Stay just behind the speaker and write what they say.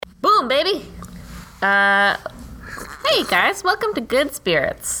Boom, baby. Hey guys, welcome to Good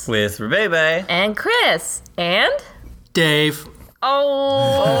Spirits with Rebebe and Chris and Dave.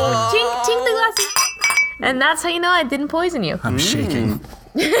 Oh, tink the glasses. And that's how you know I didn't poison you. I'm shaking.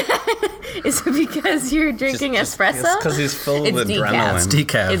 Is it because you're drinking espresso? It's because he's full of adrenaline. It's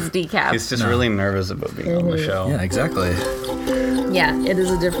decaf. It's decaf. He's just really nervous about being on the show. Yeah, exactly. Yeah, it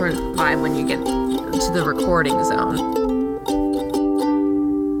is a different vibe when you get to the recording zone.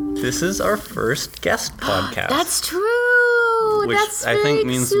 This is our first guest podcast. That's true. Which That's I think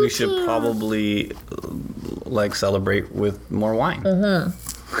means exciting. we should probably celebrate with more wine.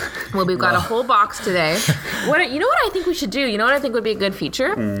 Mm-hmm. Well, we've got a whole box today. You know what I think we should do? You know what I think would be a good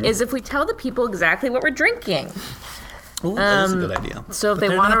feature? Is if we tell the people exactly what we're drinking. Ooh, that is a good idea. So if But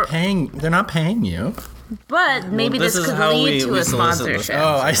they want to... they're not paying you. But maybe this this is could how lead to we a solicit the sponsorship.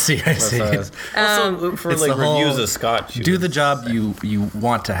 Oh, I see. Also, for it's the whole reviews of scotch. Do the job you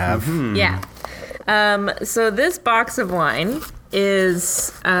want to have. Yeah. So this box of wine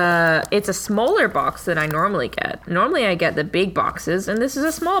is it's a smaller box than I normally get. Normally I get the big boxes, and this is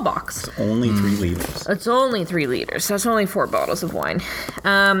a small box. It's only 3 liters. It's only 3 liters. So that's only 4 bottles of wine.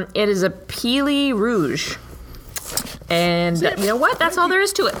 It is a Pili Rouge. And you know what? That's all there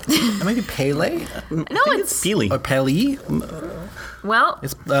is to it. Maybe Pele? No, it's Peely. Or Pele? well,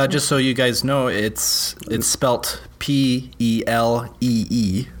 It's just so you guys know, it's spelt Pelee. I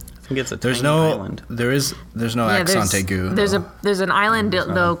think it's a There's tiny no island. there's no accent aigu. There's an island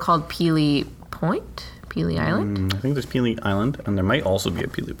though called Pili Point. Pili Island. I think there's Peely Island, and there might also be a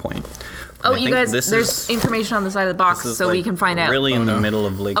Peely Point. Oh, I you think guys, this there's information on the side of the box, is so we can find out. Really in the middle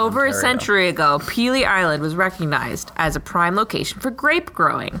of Lake Over Ontario. a century ago, Pili Island was recognized as a prime location for grape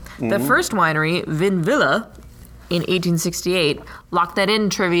growing. The first winery, Vinvilla, in 1868, lock that in,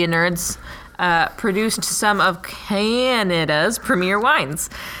 trivia nerds, produced some of Canada's premier wines.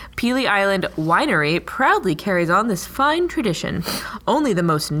 Pili Island Winery proudly carries on this fine tradition. Only the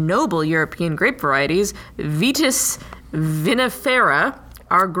most noble European grape varieties, Vitis vinifera,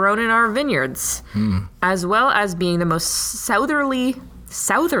 are grown in our vineyards, as well as being the most southerly.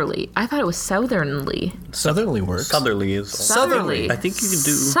 I thought it was southernly. Southerly works. Southerly is. Southerly. I think you could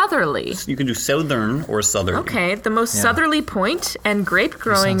do. Southerly. You can do southern or southerly. Okay, the most southerly point and grape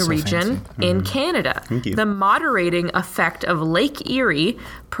growing sound so region in Canada. Thank you. The moderating effect of Lake Erie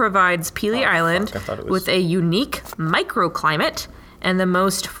provides Pili Island I thought it was- with a unique microclimate and the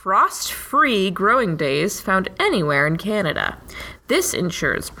most frost-free growing days found anywhere in Canada. This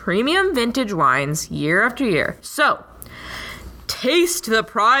ensures premium vintage wines year after year. So, taste the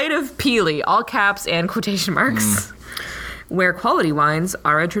pride of Pili, all caps and quotation marks, where quality wines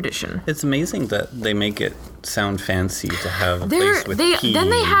are a tradition. It's amazing that they make it sound fancy to have a place with P. Then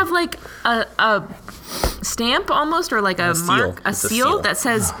they have like a stamp almost, or like a seal. mark, a It's a seal seal. that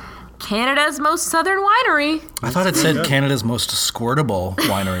says Canada's most southern winery. I thought it said Canada's most squirtable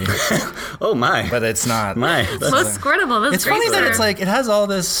winery, Oh my. but it's not. Most squirtable. That's It's great, funny that sir. it's like it has all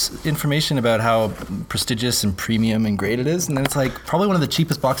this information about how prestigious and premium and great it is, and then it's like probably one of the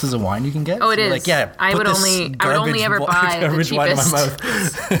cheapest boxes of wine you can get. Oh, it So you're is. Like, yeah, I put would this only garbage ever buy the garbage wine in my cheapest. mouth.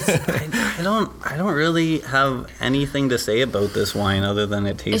 I don't really have anything to say about this wine other than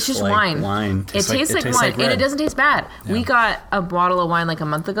it tastes It's just like wine. wine. It tastes like wine, and red. it doesn't taste bad. We got a bottle of wine like a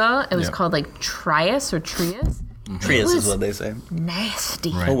month ago. It was Yeah. called like Trius or Trius. Trius It is was what they say.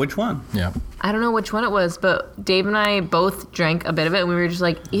 Nasty. Right. Oh, which one? Yeah, I don't know which one it was, but Dave and I both drank a bit of it, and we were just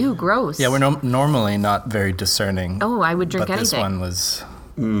like, ew, gross. yeah. We're normally not very discerning. Oh, I would drink but this anything. one was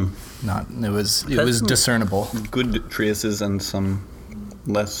not. It was discernible. Good Triuses and some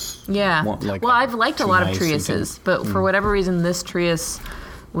less. Yeah. Well, I've liked a too lot of nice Triuses, but for whatever reason, this Trius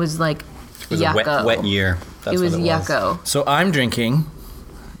was like It was yucko. a wet year. That's It was what it was. yucko. So I'm drinking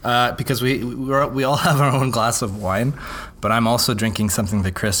because we all have our own glass of wine, but I'm also drinking something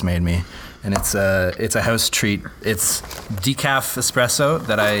that Chris made me, and it's a house treat. It's decaf espresso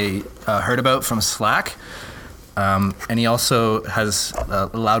that I heard about from Slack, and he also has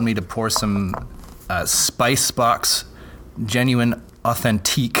allowed me to pour some Spice Box genuine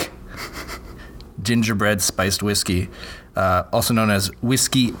authentique gingerbread spiced whiskey, also known as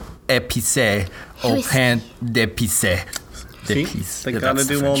whiskey épicé au pain d'épicé. See? They gotta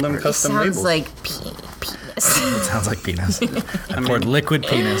do all them It custom sounds labels. like penis. It sounds like penis. I poured liquid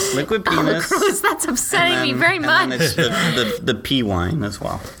penis. Liquid penis. Gross, that's upsetting me very and then much. it's the pea wine as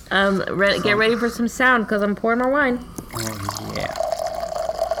well. Get ready for some sound because I'm pouring more wine. Oh, yeah.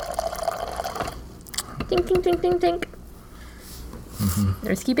 Tink, tink, tink, tink, tink.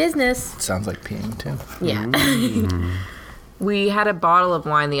 Risky business. Sounds like peeing too. Yeah. We had a bottle of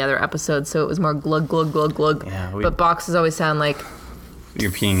wine the other episode, so it was more glug, glug, glug, glug. Yeah, but boxes always sound like...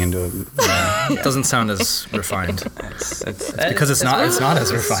 You're peeing into a... It doesn't sound as refined. It's because it's not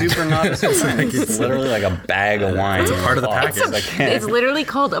as refined. Super not as refined. It's literally like a bag of wine. It's a part of the package. It's literally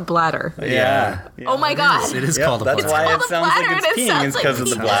called a bladder. Yeah. Oh my God. It is called a bladder. That's why it sounds like it's peeing. It's because of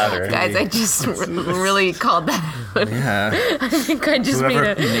the bladder. Guys, I just really called that out. Yeah. I think I just made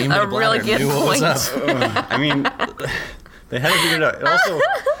a really good point. I mean, they had to figure it out. It also,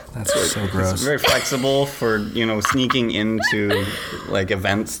 that's so gross. It's very flexible for, sneaking into like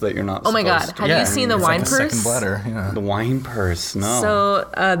events that you're not Oh my God. supposed to. Have you seen the wine purse? Second bladder. Yeah. The wine purse, no.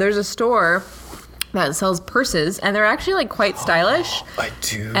 So there's a store that sells purses, and they're actually like quite stylish. I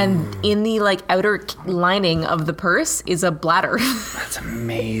do. And in the like outer lining of the purse is a bladder That's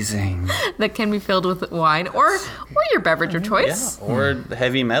amazing. that can be filled with wine or your beverage of choice. Yeah, or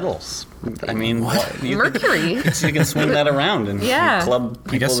heavy metals. I mean, Mercury. So you can swing that around and club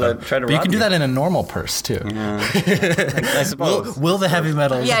people that try to rob But you can do that in a normal purse too. Yeah. I suppose. Will the heavy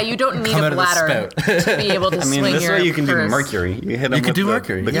metals? Yeah, you don't need a bladder to be able to swing your this way you can purse. do mercury. You hit them You could with do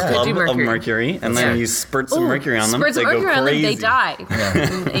mercury. the Yeah. club You could do of mercury, and then you spurt some mercury on them. Spurts They of mercury go on them, crazy. they die.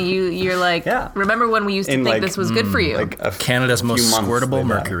 And you're like, remember when we used to think this was good for you? Like Canada's most months squirtable they die.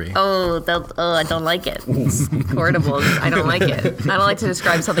 mercury. I don't like it. Squirtable. I don't like it. I don't like to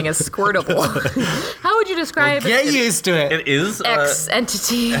describe something as squirtable. How would you describe Get used to it. It is X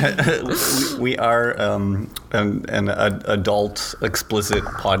entity? we are an adult explicit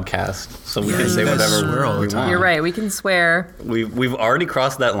podcast, so we can say whatever we want. You're right. We can swear. We've already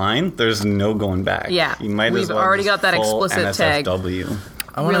crossed that line. There's no going back. Yeah. You might We've as well already just got that full explicit tag. NSFW.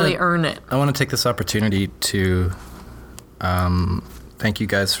 Really earn it. I want to take this opportunity to thank you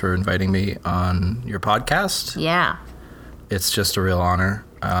guys for inviting me on your podcast. Yeah. It's just a real honor.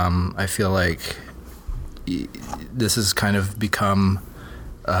 I feel like this has kind of become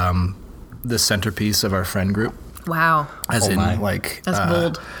the centerpiece of our friend group. Wow. As my. That's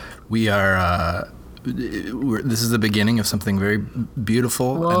bold. We are. This is the beginning of something very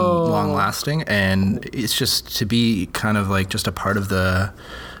beautiful and long lasting, and it's just to be kind of like just a part of the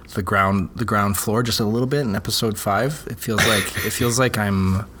ground floor, just a little bit in episode 5. It feels like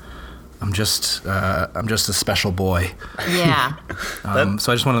I'm just a special boy. Yeah.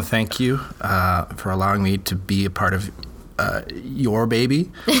 So I just want to thank you for allowing me to be a part of your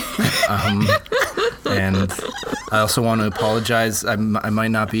baby. And I also want to apologize. I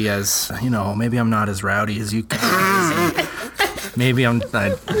might not be as, maybe I'm not as rowdy as you guys. Maybe I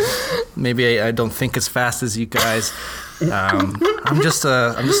don't think as fast as you guys. I'm just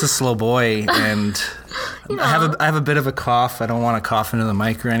a slow boy, and I have a bit of a cough. I don't want to cough into the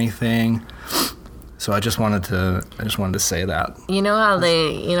mic or anything. So I just wanted to say that. You know how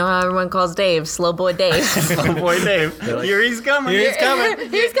everyone calls Dave Slow Boy Dave. Slow boy Dave. Here he's coming. He's coming.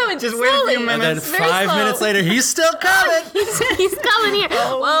 Just wait a few minutes. And then 5 minutes later, he's still coming. He's coming here.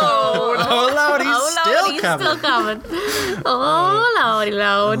 Whoa. Oh, Lord, he's still coming. Oh, Lordy,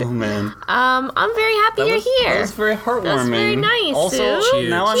 Lord. Oh, man. I'm very happy you're here. That was very heartwarming. That's very nice, Also, Sue.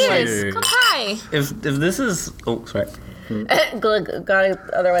 now I'm Cheers. like, Come hi. if this is, sorry.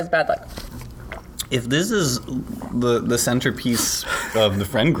 Otherwise, bad luck. If this is the centerpiece of the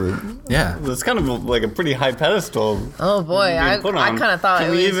friend group, it's kind of like a pretty high pedestal. Oh boy, I kind of thought Can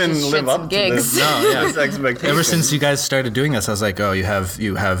it we was even just live shits up and to gigs. this? No, this expectation. Ever since you guys started doing this, I was like, oh, you have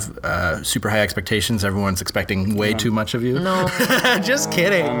super high expectations. Everyone's expecting way too much of you. No. Just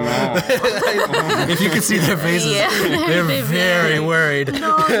kidding. Oh, no. If you could see their faces, they're very worried.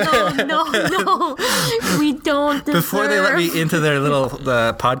 No. We don't deserve. Before they let me into their little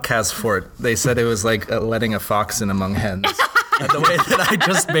podcast fort, they said it was like letting a fox in among hens. And the way that I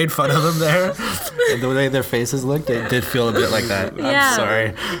just made fun of them there, and the way their faces looked, it did feel a bit like that. Yeah. I'm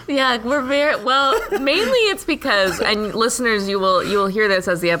sorry. Yeah, we're very well. Mainly, it's because, and listeners, you will hear this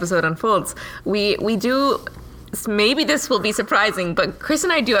as the episode unfolds. We do. Maybe this will be surprising, but Chris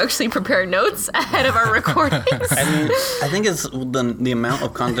and I do actually prepare notes ahead of our recordings. I think it's the amount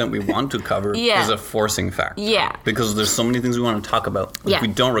of content we want to cover is a forcing factor. Yeah. Because there's so many things we want to talk about. Yeah. If we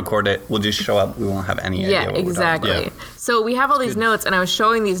don't record it, we'll just show up. We won't have any idea what exactly. we're talking about. So we have all these notes, and I was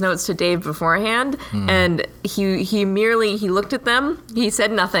showing these notes to Dave beforehand, and he merely looked at them. He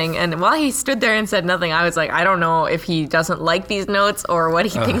said nothing, and while he stood there and said nothing, I was like, I don't know if he doesn't like these notes or what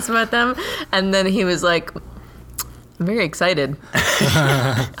he thinks about them. And then he was like, I'm very excited.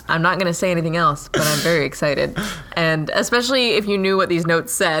 I'm not going to say anything else, but I'm very excited. And especially if you knew what these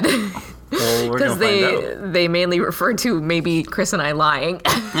notes said. Well, because they mainly refer to maybe Chris and I lying.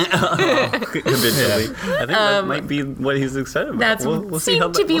 Habitually. I think that might be what he's excited about. That's we'll see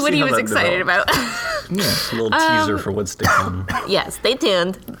how seemed to be what he was excited develops. about. A little teaser for what's to come. Yeah, stay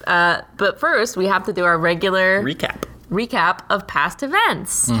tuned. But first, we have to do our regular Recap. recap of past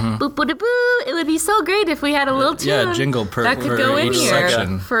events. Boop, boop, boop. It would be so great if we had a little tune jingle that could go in each here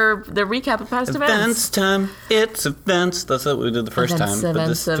section. for the recap of past events. Events time. It's events. That's what we did the first time. But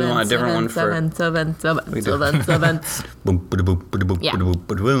this we want a different one for events. boom, boom, boom, boom, boom, Yeah. boom,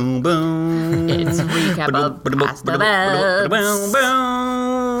 boom, boom. It's a recap of past events.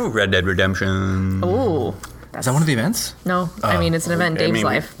 Red Dead Redemption. Ooh. Is that one of the events? No, I mean, it's an event in Dave's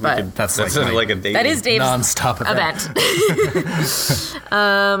life, but That's That's like like a date. that is Dave's non-stop event.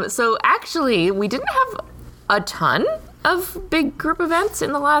 So actually, we didn't have a ton of big group events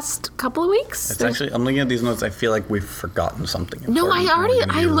in the last couple of weeks. It's actually, I'm looking at these notes. I feel like we've forgotten something. No, important. We're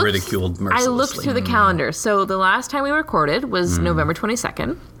gonna be ridiculed I mercilessly. looked through the calendar. So the last time we recorded was November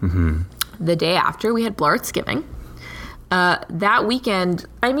 22nd. The day after, we had Blartsgiving. That weekend,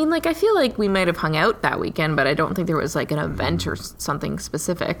 I mean, like, I feel like we might have hung out that weekend, but I don't think there was, like, an event or something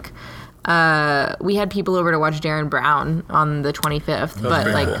specific. We had people over to watch Darren Brown on the 25th, but,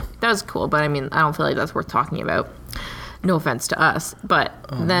 like, that was cool. But, I mean, I don't feel like that's worth talking about. No offense to us. But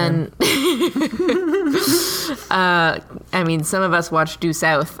then, I mean, some of us watched Due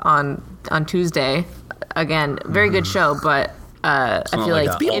South on Tuesday. Again, very good show, but... I feel like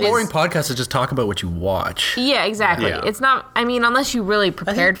like a it Boring is. podcast to just talk about what you watch. Yeah, exactly. Yeah. It's not. I mean, unless you really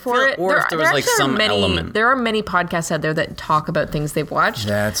prepared for it. or if there was, like, actually some are many, element. There are many podcasts out there that talk about things they've watched,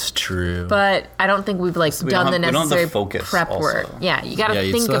 That's true. but I don't think we've like we done don't the have the necessary focus prep also. work. Yeah, you got to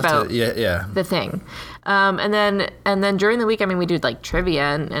you think still have about to, yeah. the thing. And then during the week, I mean, we do like trivia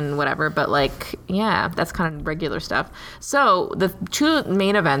and whatever, but like, yeah, that's kind of regular stuff. So the two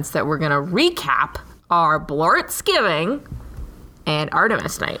main events that we're going to recap are Blartsgiving and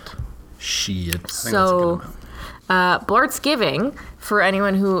Artemis Night. Shit. So, Blartsgiving, for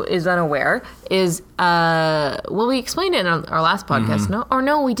anyone who is unaware, is well, we explained it in our last podcast. No, or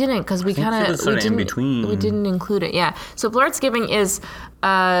no, we didn't because we kind of in between. We didn't include it. Yeah. So Blartsgiving is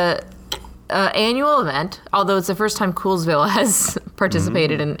annual event. Although it's the first time Coolsville has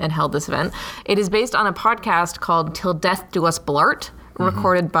participated and held this event. It is based on a podcast called "Till Death Do Us Blart,"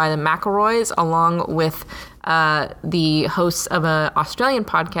 recorded by the McElroys along with the hosts of an Australian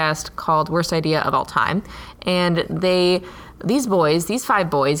podcast called Worst Idea of All Time. And these five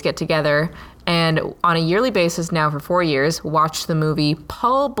boys get together and on a yearly basis now for 4 years watch the movie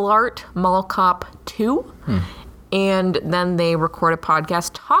Paul Blart Mall Cop 2. And then they record a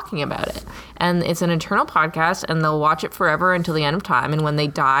podcast talking about it. And it's an eternal podcast, and they'll watch it forever until the end of time. And when they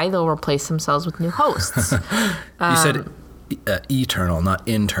die, they'll replace themselves with new hosts. You said eternal, not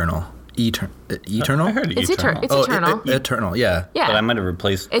internal. Eternal? I heard It's eternal. eternal. Eternal, yeah. Yeah. But I might have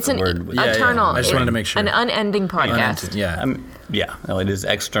replaced It's the an word with eternal. I just wanted to make sure. An unending podcast. Yeah. Yeah, no, it is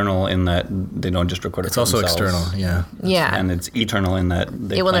external in that they don't just record it. It's for also themselves. external, yeah. Yeah. And it's eternal in that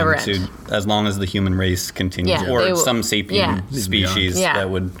they It will plan never to, end. as long as the human race continues, Yeah, or they will- some sapient yeah. species Yeah. that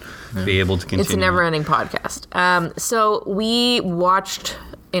would be able to continue. It's a never-ending podcast. So we watched,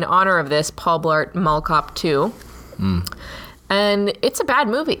 in honor of this, Paul Blart Mall Cop 2. And it's a bad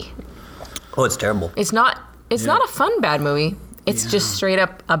movie. Oh, it's terrible. It's not a fun bad movie. It's just straight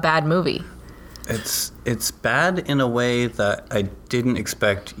up a bad movie. It's bad in a way that I didn't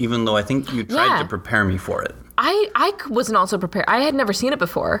expect, even though I think you tried Yeah. to prepare me for it. I wasn't also prepared. I had never seen it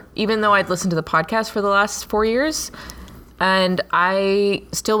before, even though I'd listened to the podcast for the last 4 years. And I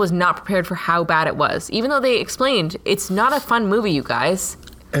still was not prepared for how bad it was. Even though they explained, it's not a fun movie, you guys.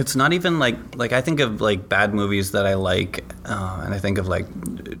 It's not even like I think of like bad movies that I like, and I think of like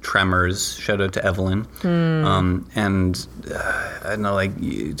Tremors. Shout out to Evelyn. And I don't know, like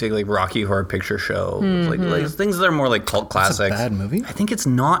you take like Rocky Horror Picture Show, like things that are more like cult classics. Bad movie? I think it's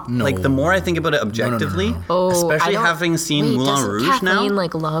not. Like the more I think about it objectively, especially having seen Moulin Rouge Kathleen, now.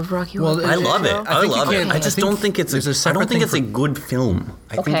 like love Rocky Horror Well, I Picture love it. Show? I think you love it. can't- I I just think don't think it's there's a I separate don't think thing it's for- a good film.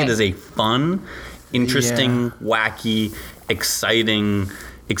 I think Okay. it is a fun, interesting, wacky, exciting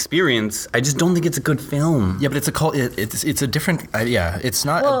experience. I just don't think it's a good film. Yeah, but it's a cult. It's a different. It's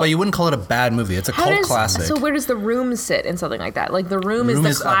not. Well, but you wouldn't call it a bad movie. It's a cult classic. So where does The Room sit in something like that? Like The Room is Room the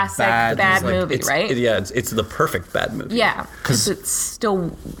is a classic bad- bad like, movie, right? It's the perfect bad movie. Yeah, because it's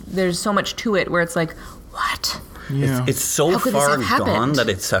still, there's so much to it where it's like, what? yeah. It's so How could this far have happened? gone that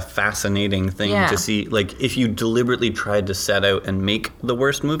it's a fascinating thing Yeah. to see. Like, if you deliberately tried to set out and make the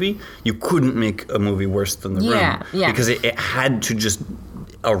worst movie, you couldn't make a movie worse than The Yeah, Room. yeah. Because it had to just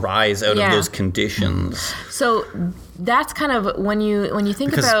arise out Yeah. of those conditions. So that's kind of when you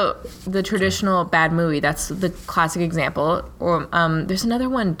think Because- about the traditional bad movie, that's the classic example. Or there's another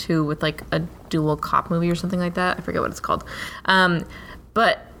one too with like a dual cop movie or something like that. I forget what it's called.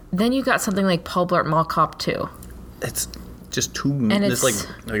 But then you got something like Paul Blart Mall Cop 2. It's just too. And it's like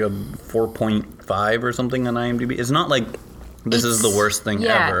a 4.5 or something on IMDb. It's not like this is the worst thing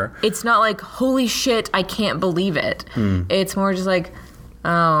ever. It's not like holy shit, I can't believe it. It's more just like,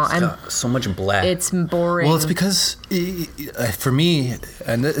 so much black. It's boring. Well, it's because for me,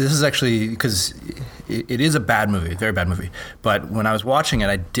 and this is actually because it is a bad movie, very bad movie. But when I was watching it,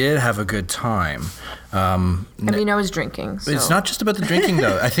 I did have a good time. I was drinking. So. It's not just about the drinking,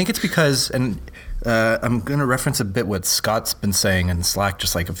 though. I think it's because, and I'm going to reference a bit what Scott's been saying in Slack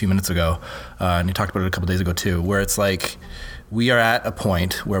just like a few minutes ago, and he talked about it a couple days ago too, where it's like we are at a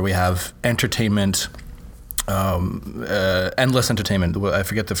point where we have entertainment. Endless entertainment. I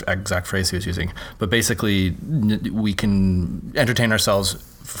forget the exact phrase he was using, but basically we can entertain ourselves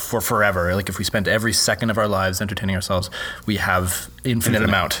for forever. Like if we spent every second of our lives entertaining ourselves, we have infinite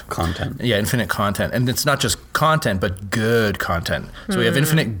amount content. Yeah, infinite content, and it's not just content, but good content. So we have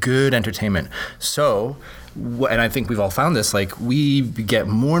infinite good entertainment. So. And I think we've all found this, like we get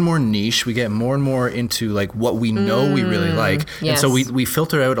more and more niche, we get more and more into like what we know we really like. Yes. And so we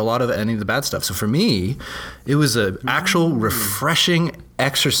filter out a lot of any of the bad stuff. So for me, it was an actual refreshing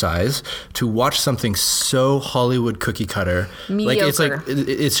exercise to watch something so Hollywood cookie cutter. Mediocre. Like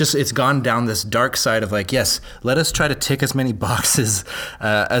it's gone down this dark side of like, yes, let us try to tick as many boxes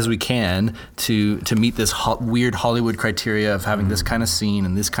as we can to meet this weird Hollywood criteria of having this kind of scene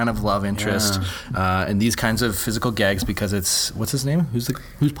and this kind of love interest and these kinds of physical gags, because it's, what's his name? Who's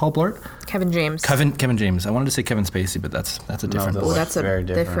Paul Blart? Kevin James. Kevin James. I wanted to say Kevin Spacey, but that's a different. That's a very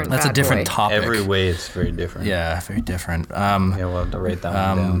different. That's a different boy. topic. Every way, it's very different. Yeah, very different. We'll have to write that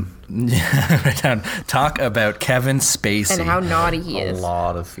one down. Yeah, write down. Talk about Kevin Spacey And how naughty he is. A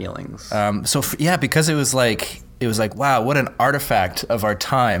lot of feelings. Because it was like, wow, what an artifact of our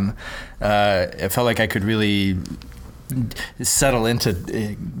time. It felt like I could really settle into,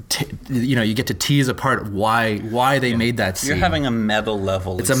 you get to tease apart why they made that scene. You're having a meta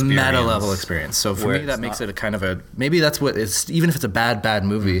level It's experience. a meta level experience. So for me, that makes it a kind of a, maybe that's what it's, even if it's a bad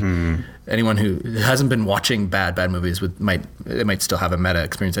movie, anyone who hasn't been watching bad movies might still have a meta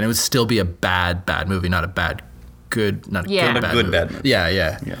experience, and it would still be a bad movie, not a bad movie. Bad movie.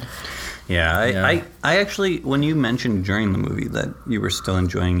 Yeah. I actually, when you mentioned during the movie that you were still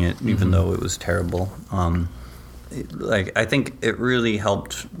enjoying it, even though it was terrible, I think it really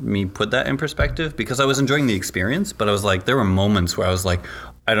helped me put that in perspective, because I was enjoying the experience, but I was like, there were moments where I was like,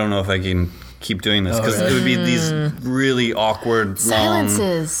 I don't know if I can keep doing this, because it would be these really awkward long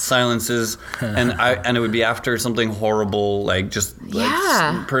silences, and it would be after something horrible, like just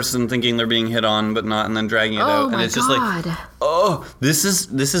like person thinking they're being hit on but not, and then dragging it out, and it's just like, this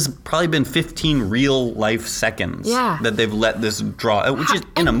has probably been 15 real life seconds that they've let this draw out, which is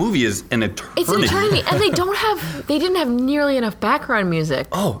in a movie is an eternity. It's an eternity, and they didn't have nearly enough background music.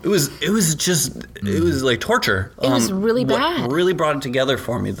 It was like torture. It was really bad. What really brought it together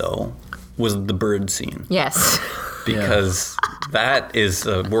for me though was the bird scene. Yes. Because that is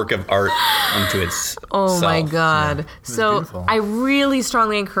a work of art unto itself. Oh my God. Yeah, so beautiful. I really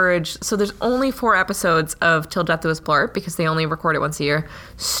strongly encourage, so there's only 4 episodes of Till Death Do Us Part, because they only record it once a year.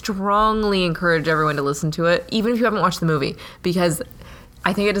 Strongly encourage everyone to listen to it, even if you haven't watched the movie, because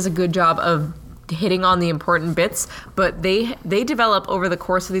I think it does a good job of hitting on the important bits, but they develop over the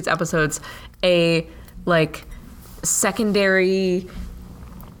course of these episodes a like secondary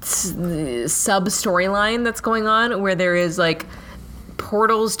sub storyline that's going on, where there is like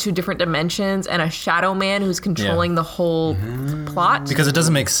portals to different dimensions and a shadow man who's controlling the whole plot, because it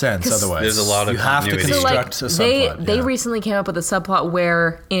doesn't make sense otherwise. There's a lot of you have to construct a subplot. They recently came up with a subplot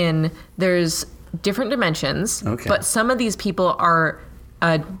wherein there's different dimensions, but some of these people are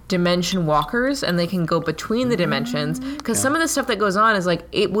dimension walkers, and they can go between the dimensions, because some of the stuff that goes on is like,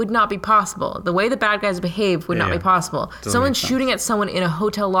 it would not be possible. The way the bad guys behave would not be possible. Someone's shooting at someone in a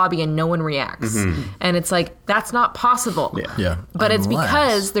hotel lobby and no one reacts. And it's like, that's not possible. But it's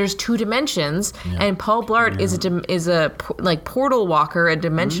because there's 2 dimensions, and Paul Blart is a like portal walker, a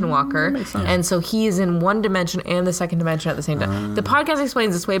dimension walker, and so he is in one dimension and the second dimension at the same time. The podcast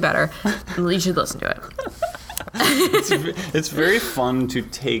explains this way better. You should listen to it. It's very fun to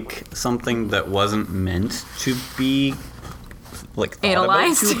take something that wasn't meant to be like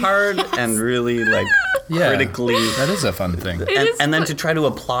analyzed too hard and really like critically. That is a fun thing. And then to try to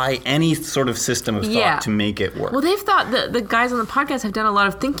apply any sort of system of thought to make it work. Well, they've thought, the guys on the podcast have done a lot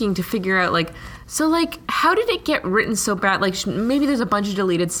of thinking to figure out like, so like, how did it get written so bad? Like, maybe there's a bunch of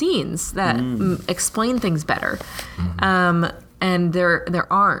deleted scenes that explain things better. and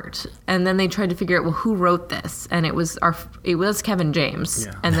there aren't. And then they tried to figure out, well, who wrote this? And it was Kevin James,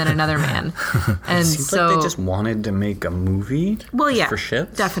 and then another man. And Seems so like they just wanted to make a movie. Well, yeah, for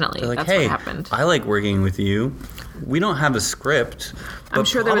ships. definitely. They're like, That's hey, what happened. I like working with you. We don't have a script, but I'm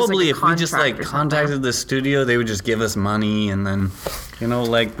sure there was, probably like, a if we just contract or something. contacted the studio, they would just give us money, and then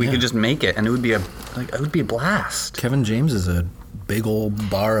we could just make it, and it would be a blast. Kevin James is a big old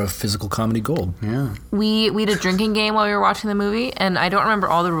bar of physical comedy gold. Yeah. We had a drinking game while we were watching the movie, and I don't remember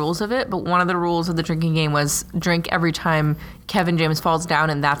all the rules of it, but one of the rules of the drinking game was drink every time Kevin James falls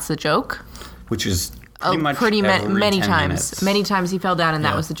down, and that's the joke. Which is pretty much many 10 times. minutes. Many times he fell down, and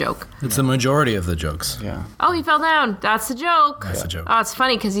that was the joke. It's the majority of the jokes. Yeah. Oh, he fell down. That's the joke. That's the joke. Oh, it's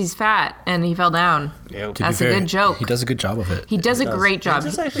funny because he's fat and he fell down. Yeah. To be That's fair, a good joke. He does a good job of it. He does a great job.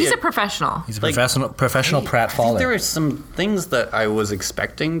 He's actually He's a professional. He's a professional I think pratfaller. there are some things that I was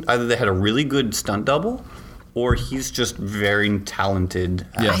expecting. Either they had a really good stunt double, or he's just very talented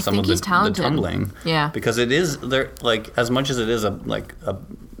at Yeah. I some think of the he's talented. tumbling. Yeah. Because it is there, like, as much as it is a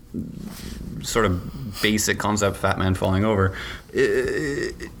sort of basic concept, fat man falling over.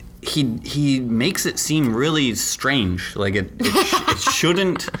 He makes it seem really strange. Like it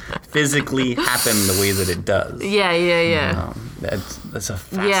shouldn't physically happen the way that it does. Yeah. That's a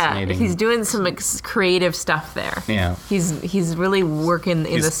fascinating. Yeah, he's doing some creative stuff there. Yeah. He's really working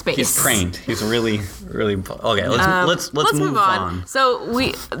in the space. He's trained. He's really okay. Let's move on. So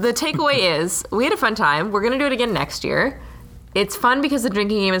the takeaway is we had a fun time. We're gonna do it again next year. It's fun because the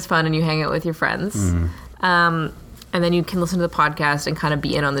drinking game is fun and you hang out with your friends. And then you can listen to the podcast and kind of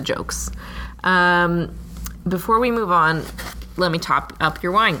be in on the jokes. Before we move on, let me top up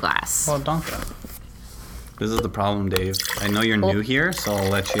your wine glass. Well, Donka. This is the problem, Dave. I know you're new here, so I'll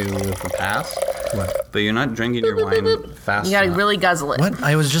let you pass. What? But you're not drinking your wine fast You gotta enough. really guzzle it. What?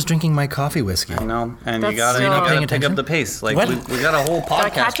 I was just drinking my coffee whiskey. I know, and That's you gotta, so- you You're not gotta paying pick attention? up the pace. Like What? we got a whole Gotta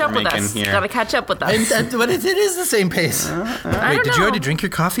podcast catch up we're with making us. here. Gotta catch up with us. But it is the same pace. Wait, did you already drink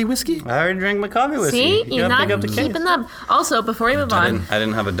your coffee whiskey? I already drank my coffee whiskey. See, You you're gotta not pick up the case. keeping them. Also, before we move I on,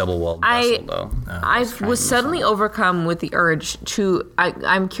 didn't have a double-walled I vessel though. was suddenly overcome with the urge to.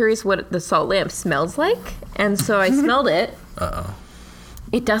 I'm curious what the salt lamp smells like, and so I smelled it.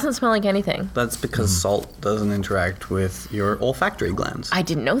 It doesn't smell like anything. That's because salt doesn't interact with your olfactory glands. I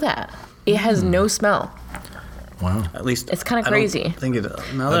didn't know that. It has no smell. Wow. At least It's kinda I don't crazy. think it.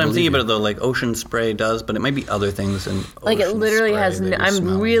 Now that I'm thinking about it, though, like ocean spray does, but it might be other things. And Like it literally has.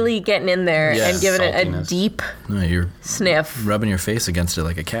 I'm really getting in there Yeah, and giving it a saltiness. deep No, you're sniff. rubbing your face against it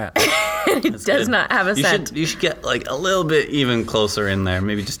like a cat. It does not have a scent. You should get like a little bit even closer in there.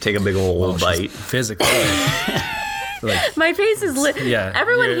 Maybe just take a big old bite. Physically. Like, My face is lit. Yeah,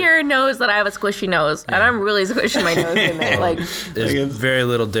 Everyone you're- here knows that I have a squishy nose, and I'm really squishing my nose in there. Like there's very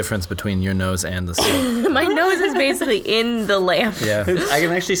little difference between your nose and the salt. my nose is basically in the lamp. Yeah. I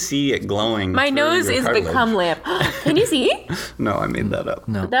can actually see it glowing. My through nose your is cartilage. become lamp. Can you see? No, I made that up.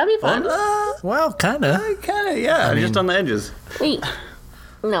 No. That'd be fun. Well, kind of. Kind of, yeah. Just on the edges. Wait.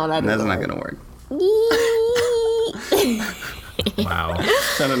 No, that That's doesn't not work. gonna work. Wow.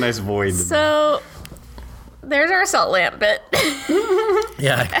 Found a nice void. So there's our salt lamp bit.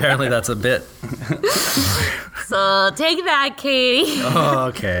 Yeah, apparently that's a bit. So take that, Katie. Oh,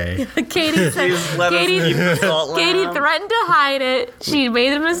 okay. Katie said, Please let us Katie, keep the salt Katie lamp. threatened to hide it. She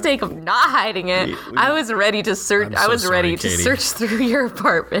made the mistake of not hiding it. I was ready to search. I'm I so was ready sorry, to Katie. search through your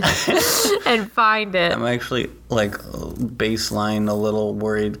apartment and find it. I'm actually like baseline a little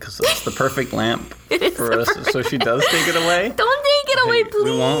worried because it's the perfect lamp It is for the us. So she does take it away. Don't take it away, please.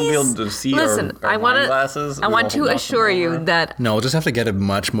 We won't be able to see Listen, our I want wine to. glasses. I We want won't to knock them assure you over. that. No, we'll just have to get a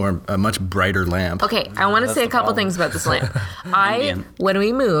much brighter lamp. Okay, I want to That's say a the couple problem. things about this lamp. Indian. When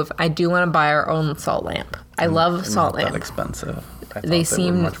we move, I do want to buy our own salt lamp. I love salt Not that lamp. expensive. I thought They were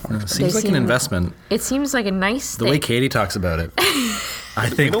seem- much more expensive. Seems like an seem- investment. It seems like a nice The thing. way Katie talks about it, I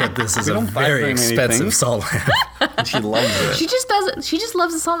think that this is we a don't buy very very many expensive things. salt lamp. She loves it. She just doesn't. She just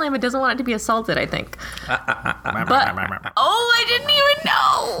loves the salt lamp. It doesn't want it to be assaulted. I think. But I didn't even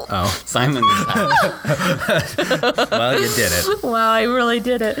know. Oh, Simon. well, you did it. Wow, I really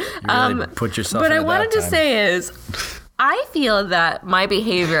did it. Really put yourself But I into wanted that to time. say is, I feel that my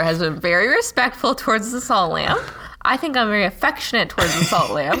behavior has been very respectful towards the salt lamp. I think I'm very affectionate towards the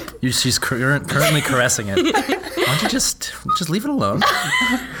salt lamp. She's currently caressing it. Why don't you just leave it alone?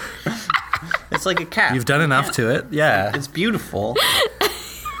 It's like a cat. You've done enough to it. Yeah. It's beautiful.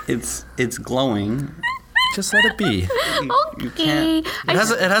 It's glowing. Just let it be. Okay. It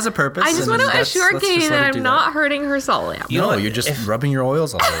has a purpose. I just want to assure Katie that I'm not hurting her soul. No, you're just rubbing your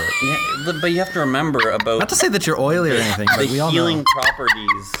oils all over it. Yeah, but you have to remember about Not to say that you're oily or anything, but we the all healing know.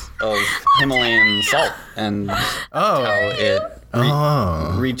 properties of Himalayan salt and how it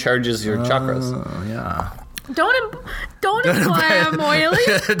recharges your chakras. Oh, yeah. Don't imply I'm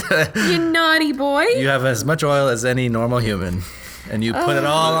oily, you naughty boy. You have as much oil as any normal human, and you put it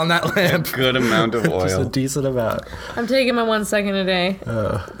all on that lamp. Good amount of Just a oil. decent amount. I'm taking my 1 second a day.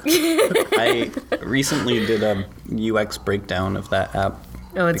 I recently did a UX breakdown of that app.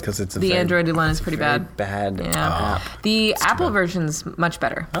 Because it's the Android one is pretty bad. Bad Yeah. app. The Apple version's much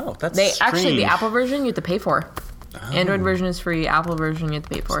better. Oh, that's Actually, the strange. Apple version you have to pay for. Android version is free. Apple version you have to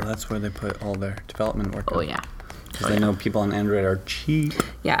pay for. So that's where they put all their development work. Oh yeah. Because they know people on Android are cheap.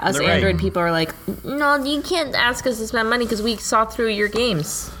 Yeah, us They're Android right. people are like, no, you can't ask us to spend money because we saw through your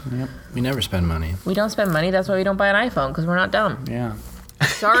games. Yep. We never spend money. We don't spend money. That's why we don't buy an iPhone because we're not dumb. Yeah.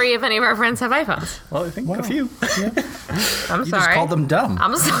 Sorry if any of our friends have iPhones. Well, I think a few. I'm You sorry. just called them dumb.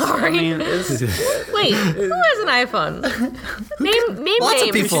 I'm sorry. I mean, it's, Wait, who has an iPhone? Name Lots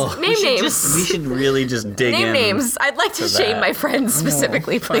of names. people. Name names. we should really just dig Name in. names. I'd like to shame that. my friends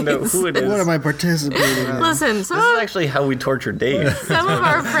specifically, Find out please. who it is. What am I participating in? Listen, This is actually how we torture Dave. some of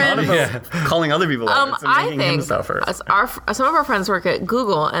our friends. Calling other people out and I making him think suffer. some of our friends work at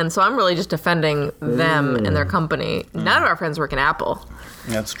Google, and so I'm really just defending them and their company. None of our friends work in Apple.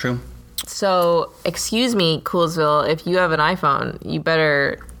 That's true. So, excuse me, Coolsville, if you have an iPhone, you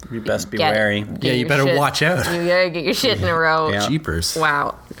better You best be get wary. Yeah, you your better shit- watch out. You gotta get your shit in a row. Yeah. Jeepers.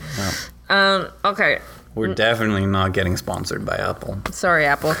 Wow. Okay. We're definitely not getting sponsored by Apple. Sorry,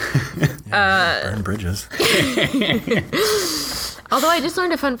 Apple. Burn bridges. Although I just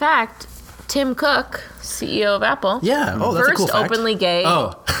learned a fun fact. Tim Cook, CEO of Apple. Yeah. Oh, that's a cool First fact. openly gay.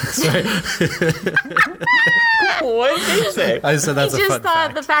 Oh, sorry. What did you say? I said that's I a just fun thought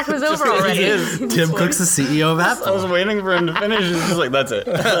fact. the fact was over already. Tim Cook's the CEO of I was Apple. waiting for him to finish. He's just like, that's it.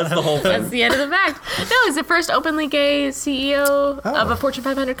 That's the whole That's thing. the end of the fact. No, he's the first openly gay CEO of a Fortune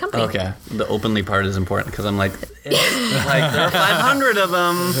 500 company. Okay, the openly part is important because I'm like, it's like there are 500 of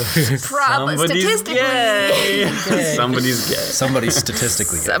them. Probably Somebody's statistically. gay. Somebody's gay. Somebody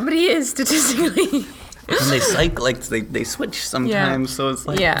statistically. Somebody is statistically. And they they switch sometimes, so it's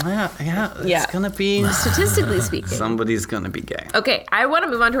like, Yeah. it's gonna be Statistically speaking. somebody's gonna be gay. Okay, I want to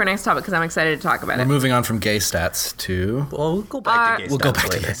move on to our next topic because I'm excited to talk about We're it. moving on from gay stats to. Well, we'll go back to gay. We'll go stats back to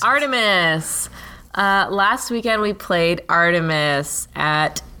later. gay stats. Artemis. Last weekend we played Artemis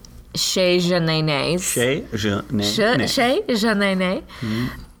at Chez Jeanne's. Chez Jeanne. Chez Jeanne.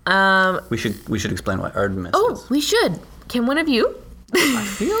 We should explain what Artemis Oh, is. we should. Can one of you? I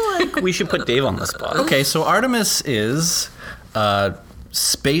feel like we should put Dave on the spot. Okay, so Artemis is a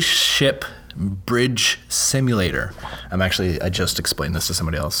spaceship bridge simulator. I just explained this to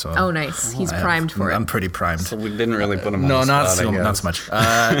somebody else. So Oh, nice. He's primed for I'm it. pretty primed. So we didn't really put him on No, the not spot, I guess. not so much.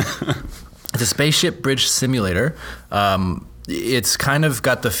 It's a spaceship bridge simulator. It's kind of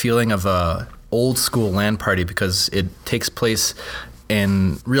got the feeling of a old school LAN party because it takes place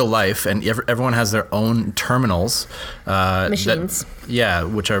in real life, and everyone has their own terminals. Machines.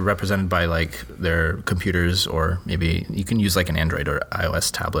 Which are represented by like their computers, or maybe you can use like an Android or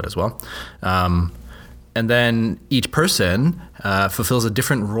iOS tablet as well. And then each person fulfills a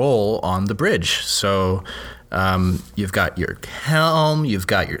different role on the bridge. So you've got your helm, you've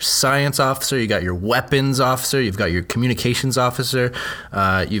got your science officer, you got your weapons officer, you've got your communications officer,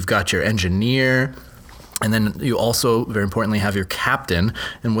 you've got your engineer. And then you also, very importantly, have your captain.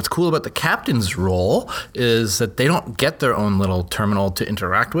 And what's cool about the captain's role is that they don't get their own little terminal to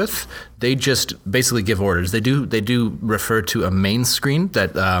interact with. They just basically give orders. They do refer to a main screen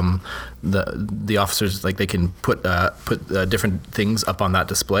that the officers, like, they can put different things up on that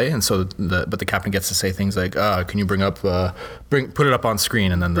display. And so but the captain gets to say things like, "Can you put it up on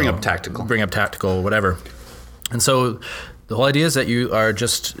screen?" And then Bring they'll up tactical. bring up tactical, whatever. And so the whole idea is that you are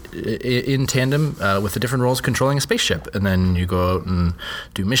just in tandem with the different roles controlling a spaceship. And then you go out and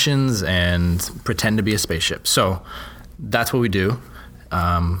do missions and pretend to be a spaceship. So that's what we do.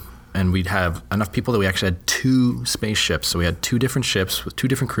 And we'd have enough people that we actually had 2 spaceships. So we had 2 different ships with 2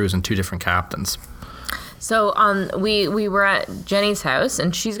 different crews and 2 different captains. So we were at Jenny's house,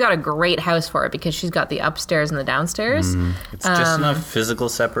 and she's got a great house for it because she's got the upstairs and the downstairs. It's just enough physical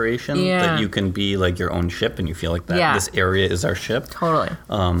separation that you can be like your own ship, and you feel like that this area is our ship. Totally.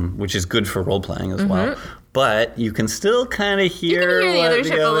 Which is good for role playing as well. But you can still kind of hear, You can hear the what other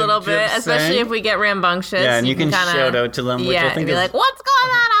ship a little bit, ship's especially saying. if we get rambunctious. Yeah, and you can kinda, shout out to them, which I think and be is like, "What's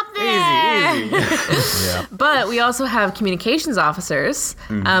going on up there?" Yeah. But we also have communications officers,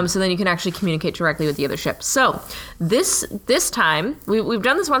 so then you can actually communicate directly with the other ship. So this time, we've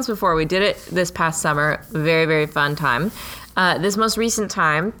done this once before. We did it this past summer. Very, very fun time. This most recent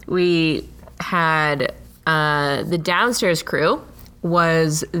time, we had the downstairs crew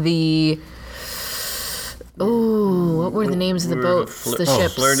was the... Oh, what were the names of the boats, the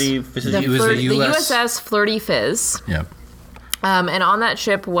ships? Flirty It was the the USS Flirty Fizz. Yep. And on that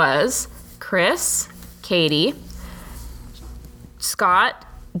ship was Chris, Katie, Scott,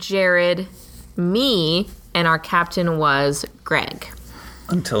 Jared, me, and our captain was Greg.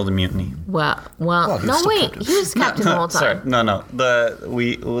 Until the mutiny. Well, he was no, still wait, captain. he was captain the whole time. Sorry, no.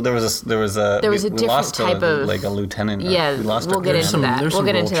 There was a There was a we different lost type of like a lieutenant. Yeah, we lost we'll get into that. there's We'll some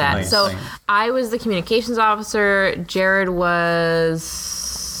get role into that. change So thing. I was the communications officer. Jared was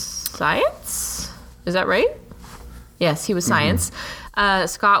science. Is that right? Yes, he was science.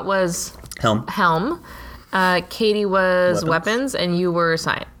 Scott was helm. Katie was weapons, and you were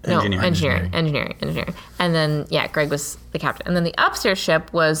science. Engineering. Engineering. And then, Greg was the captain. And then the upstairs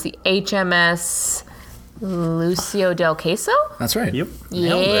ship was the HMS Lucio del Queso? That's right. Yep.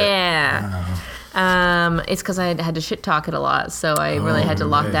 Yeah. It's because I had to shit talk it a lot, so I really had to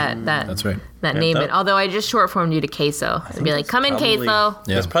lock that That's right. that name in. Although I just short formed you to Queso. I'd be like, come in, Queso.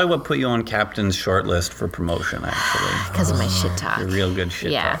 Yeah. That's probably what put you on captain's short list for promotion, actually. Because of my shit talk. You're real good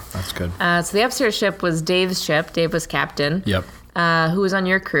shit talk. That's good. So the upstairs ship was Dave's ship. Dave was captain. Yep. Who was on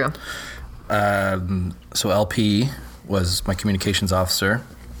your crew? So LP was my communications officer.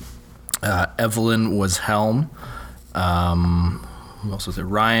 Evelyn was helm. Who else was it?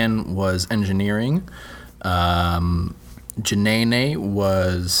 Ryan was engineering. Janae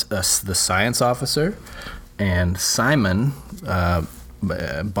was the science officer. And Simon,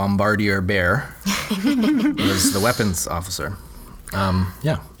 Bombardier Bear, was the weapons officer. And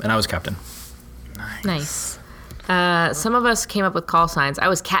I was captain. Nice. Some of us came up with call signs. I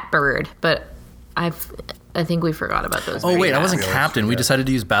was Catbird, but I think we forgot about those. Oh, wait, I wasn't fabulous. captain. We decided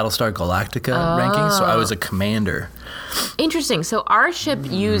to use Battlestar Galactica rankings, so I was a commander. Interesting. So our ship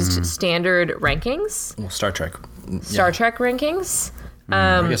used standard rankings, Well, Star Trek. Star Trek rankings.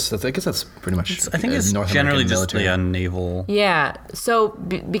 I guess that's pretty much. I think it's North generally American just military. the naval. Yeah. So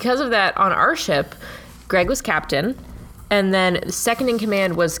because of that, on our ship, Greg was captain, and then second in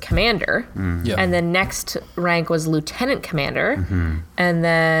command was commander, Yeah. and then next rank was lieutenant commander, and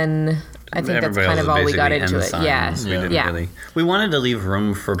then I think that's Everybody kind else of all is we got basically into it. Yeah. ensigns. We didn't Yeah. really. We wanted to leave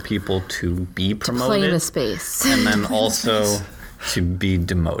room for people to be promoted, Play in the space. and then also to be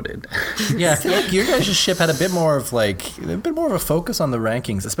demoted. Yeah, I feel like your guys' ship had a bit more of a focus on the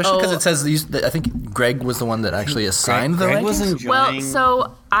rankings, especially because it says I think Greg was the one that actually assigned the Greg rankings. was enjoying. Well,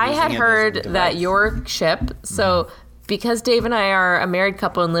 so I using had it as a heard device. that your ship, because Dave and I are a married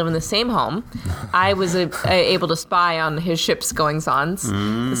couple and live in the same home, I was able to spy on his ship's goings-ons.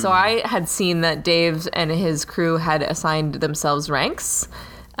 So I had seen that Dave and his crew had assigned themselves ranks.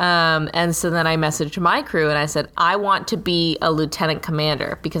 And so then I messaged my crew and I said, I want to be a lieutenant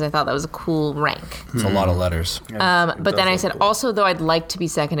commander because I thought that was a cool rank. It's a lot of letters. But then I said, also, though, I'd like to be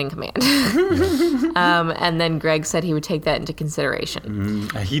second in command. And then Greg said he would take that into consideration.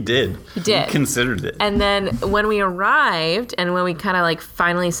 He did. He did. He considered it. And then when we arrived and when we kind of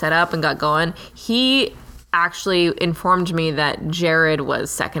finally set up and got going, he actually informed me that Jared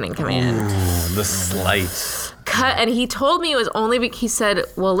was second in command. Ooh, the slight. And he told me it was only because he said,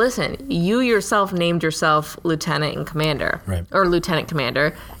 well, listen, you yourself named yourself lieutenant and commander. Right. Or lieutenant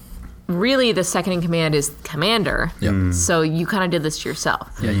commander. Really, the second in command is commander. Yep. So you kind of did this to yourself.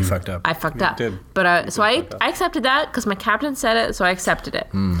 Yeah, you fucked up. I fucked up. did. But so I accepted that because my captain said it, so I accepted it.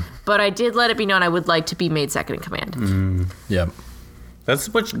 But I did let it be known I would like to be made second in command. Yep. That's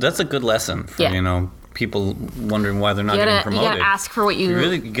a good lesson for Yeah. People wondering why they're not You getting gotta promoted. ask for what you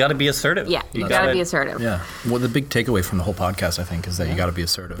You got to be assertive. Yeah, you gotta be assertive. Yeah. Well, the big takeaway from the whole podcast, I think, is that you got to be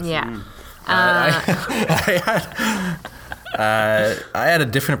assertive. Yeah. I had a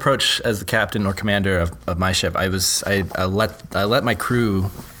different approach as the captain or commander of my ship. I let my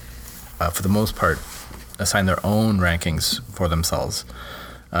crew, for the most part, assign their own rankings for themselves.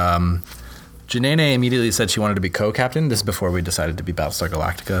 Janae immediately said she wanted to be co-captain. This is before we decided to be Battlestar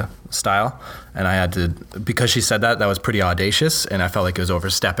Galactica style. And I had to, because she said that was pretty audacious, and I felt like it was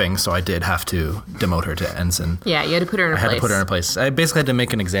overstepping, so I did have to demote her to ensign. Yeah, you had to put her in her place. I had to put her in her place. I basically had to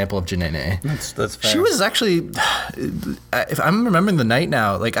make an example of Janae. That's fair. She was actually, if I'm remembering the night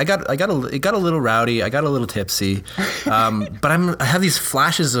now, it got a little rowdy. I got a little tipsy, but I have these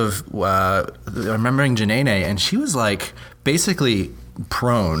flashes of remembering Janae, and she was basically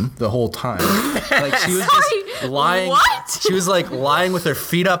prone the whole time. Like she was lying. What? She was like lying with her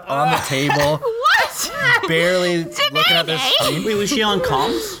feet up on the table, What? barely looking at their screen. Wait, was she on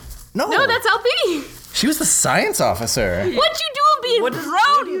comms? No, No, that's LP. she was the science officer. What you doing being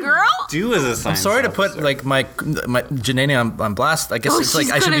prone, girl? Do as a science I'm sorry to put officer. like my Janene on blast. I guess it's like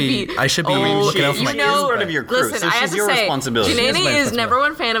she's I should gonna be I should be Oh, looking out for you my know- kids. part of your crew, Listen, so I have she's to your say, responsibility. Janene She is my is responsibility. number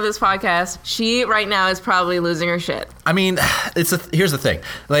one fan of this podcast. She right now is probably losing her shit. I mean, here's the thing.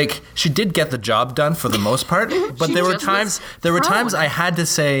 Like, she did get the job done for the most part, but She there were just times was I had to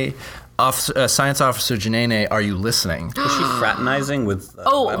say, Science Officer Janene, are you listening? Was she fraternizing with?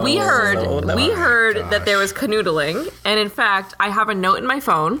 We heard gosh. that there was canoodling, and in fact, I have a note in my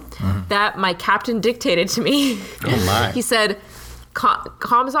phone that my captain dictated to me. Oh my! He said,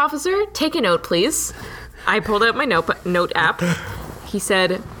 "Comms officer, take a note, please." I pulled out my note app. He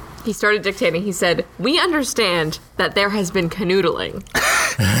said. He started dictating. He said, "We understand that there has been canoodling,"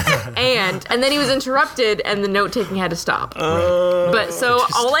 and then he was interrupted, and the note taking had to stop. But so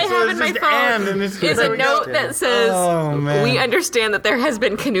all I have in my phone is a note that says, "We understand that there has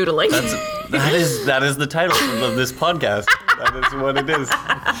been canoodling." That is the title of this podcast. That is what it is.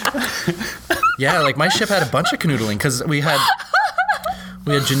 Yeah, like my ship had a bunch of canoodling because we had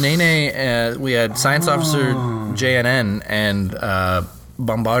Janene, we had Science Officer JNN, and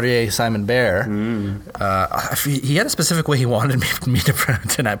Bombardier Simon Bear. He had a specific way he wanted me to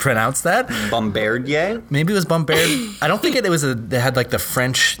pronounce that. Bombardier? Maybe it was Bombardier. I don't think it was they had like the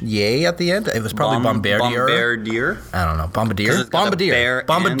French yay at the end. It was probably Bombardier. Bombardier? I don't know. Bombardier? it's got the bear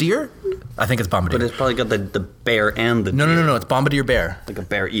Bombardier? I think it's Bombardier. But it's probably got the bear and the No, deer. it's Bombardier Bear. Like a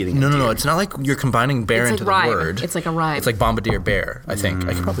bear eating a No, deer. it's not like you're combining bear It's into like the rhyme. word. It's like a rhyme. It's like Bombardier Bear, I think.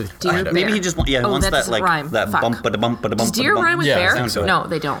 I could probably Deer find it. bear. Maybe he just wants that that doesn't like rhyme. that Fuck. bump ba bump ba bump. Does deer rhyme with Yeah, bear? I think so. No,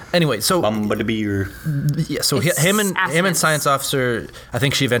 they don't. Anyway, so Bum ba beer. yeah, so It's him and assonance. Science Officer, I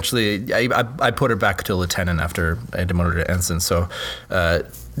think she eventually, I put her back to lieutenant after I demoted her to ensign. So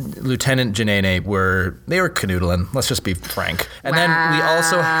Lieutenant Janene were canoodling. Let's just be frank. And then we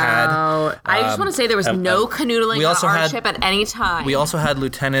also had. I just want to say there was no canoodling we also on our had- ship at any time. We also had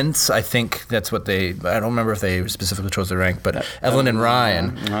lieutenants. I think that's what I don't remember if they specifically chose their rank, but Evelyn and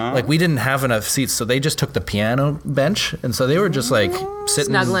Ryan, like we didn't have enough seats, so they just took the piano bench, and so they were just like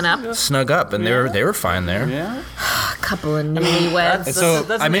sitting, snug up, and they were fine there. Yeah. a couple of newlyweds. And so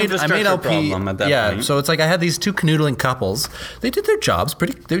that's I an made infrastructure LP. problem at that Yeah, point. so it's like I had these two canoodling couples. They did their jobs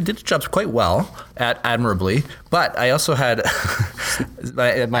They did their jobs quite well, admirably. But I also had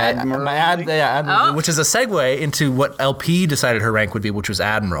which is a segue into what LP decided her rank would be, which was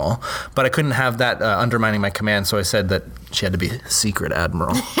admiral. But I couldn't have that undermining my command, so I said that she had to be secret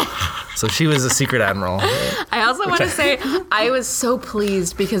admiral. So she was a secret admiral. I also want to say I was so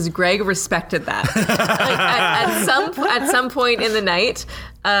pleased because Greg respected that. Like at some point in the night,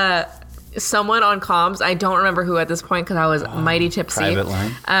 someone on comms, I don't remember who at this point because I was mighty tipsy. Private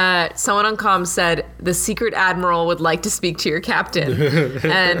line. Someone on comms said the secret admiral would like to speak to your captain,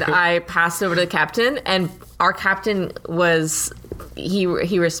 and I passed over to the captain, and our captain was. He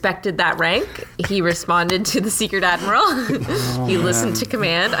respected that rank. He responded to the secret admiral. He listened to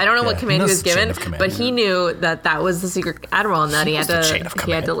command. I don't know what command he was given, but he knew that was the secret admiral and that he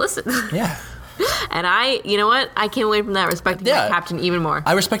had to listen. Yeah. And you know what? I came away from that respecting my captain even more.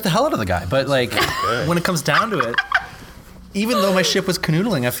 I respect the hell out of the guy, but like when it comes down to it, even though my ship was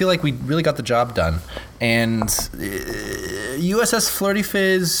canoodling, I feel like we really got the job done. And USS Flirty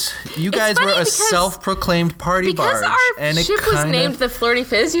Fizz, you guys were a self-proclaimed party barge. Because our ship was named the Flirty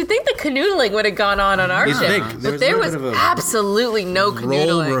Fizz, you'd think the canoodling would have gone on our ship. But there was absolutely no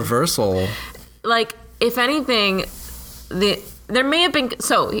canoodling. Role reversal. Like, if anything, there may have been.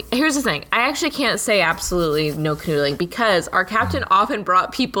 So here's the thing. I actually can't say absolutely no canoodling because our captain often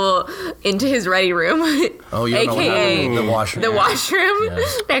brought people into his ready room. Oh, you don't know what happened in the washroom. The washroom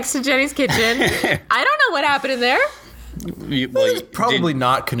next to Jenny's kitchen. I don't know what happened in there. Probably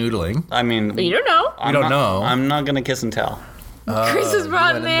not canoodling. I mean, You don't know. You don't know. I'm not gonna kiss and tell. Chris was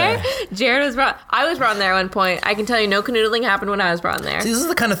brought in went in there. Jared was brought. I was brought in there at one point. I can tell you, no canoodling happened when I was brought in there. See, this is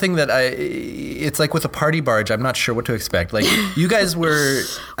the kind of thing that it's like with a party barge, I'm not sure what to expect. Like, you guys were,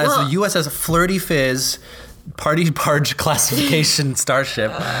 as the USS Flirty Fizz party barge classification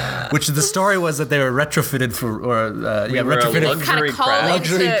starship, which the story was that they were retrofitted for, retrofitted. Kind of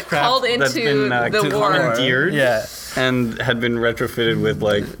called into that's been the war. commandeered. Yeah. And had been retrofitted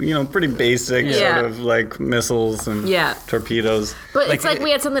with pretty basic sort of like missiles and torpedoes. But it's like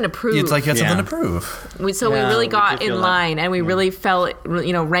we had something to prove. It's like you had something to prove. We really got in line, and we really felt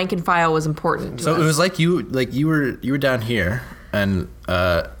rank and file was important. So it was like you were down here,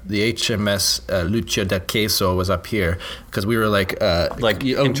 the HMS Lucia del Queso was up here because we were like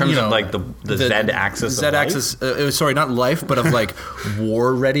in terms of like the Z-axis. Z-axis. Sorry, not life, but of like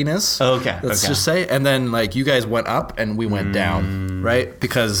war readiness. Okay. Let's just say, and then like you guys went up and we went down, right?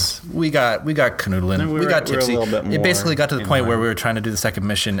 Because we got canoodling, we got tipsy. It basically got to the point where we were trying to do the second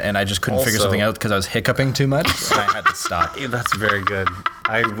mission, and I just couldn't figure something out because I was hiccuping too much, and I had to stop. Yeah, that's very good.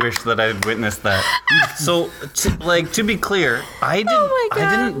 I wish that I had witnessed that. So, to be clear, I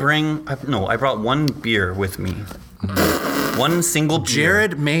brought one beer with me. One single beer.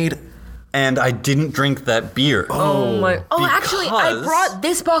 Jared made... And I didn't drink that beer. Actually, I brought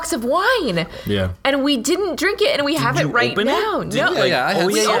this box of wine. Yeah. And we didn't drink it, and we have it right now.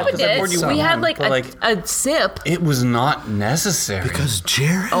 We opened it. We had like a sip. It was not necessary. Because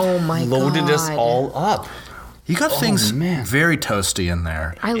Jared loaded us all up. You got things very toasty in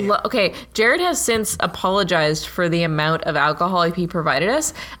there. Okay, Jared has since apologized for the amount of alcohol he provided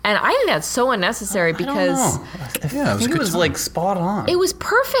us, and I think that's so unnecessary because it was like spot on. It was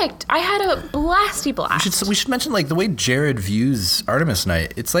perfect. I had a blasty blast. We should mention like the way Jared views Artemis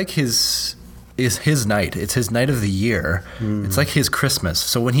Night. It's like his night. It's his night of the year. It's like his Christmas.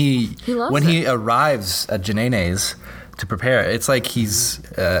 So when he arrives at Janane's to prepare, it's like he's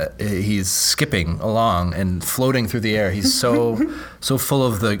skipping along and floating through the air. He's so full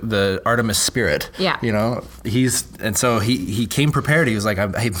of the Artemis spirit. Yeah. You know, so he came prepared. He was like, I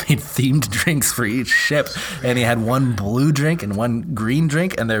made themed drinks for each ship, and he had one blue drink and one green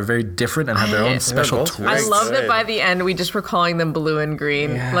drink, and they're very different and have their own special twist. I love that by the end we just were calling them blue and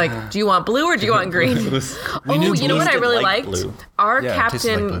green. Yeah. Like, do you want blue or do you want green? You know what I really liked? Blue. Our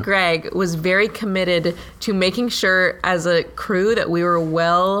captain, Greg, was very committed to making sure as a crew that we were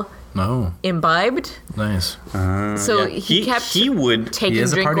well imbibed. Nice. So he would taking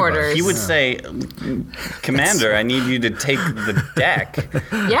drink orders. He would say, Commander, I need you to take the deck.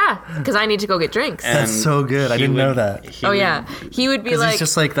 Yeah, because I need to go get drinks. And that's so good. I didn't know that. He would be like... He's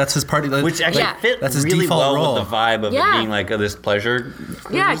just like, that's his party. Which actually fit that's his really default well role. with the vibe of it being like this pleasure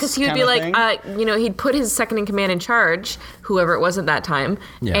cruise. Yeah, because he would be like, he'd put his second in command in charge, whoever it was at that time,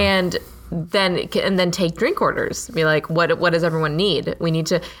 and then take drink orders. Be like, what does everyone need? We need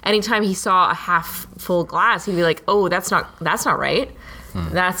to. Anytime he saw a half full glass, he'd be like, oh, that's not right.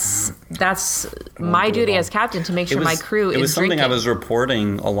 That's my duty as captain to make sure my crew is drinking. It was something I was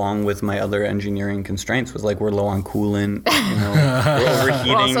reporting along with my other engineering constraints. Was like, we're low on coolant, we're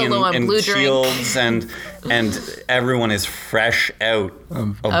overheating and shields, and everyone is fresh out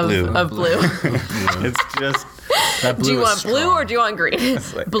of blue. It's just. Do you want blue or do you want green?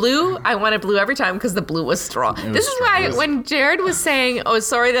 Blue, I wanted blue every time because the blue was strong. This is why when Jared was saying, oh,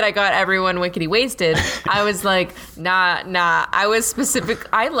 sorry that I got everyone wickedy wasted, I was like, nah. I was specific.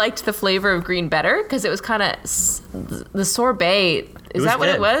 I liked the flavor of green better because it was kind of the sorbet. Is that what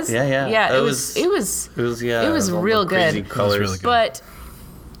it was? Yeah. It was real good. It was really good. But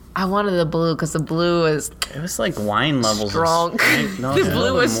I wanted the blue because the blue was... It was like wine levels. Strong. No, the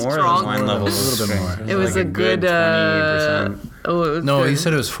blue was strong. Wine levels. A little bit more. It was like a good 28%. No, he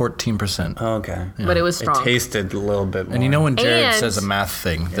said it was 14%. Oh, okay. Yeah. But it was strong. It tasted a little bit more. And you know when Jared says a math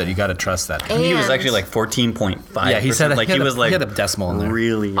thing, that you got to trust that. He was actually like 14.5%. Yeah, he said he had a decimal in there.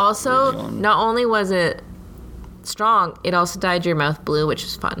 Really. Also, not only was it strong, it also dyed your mouth blue, which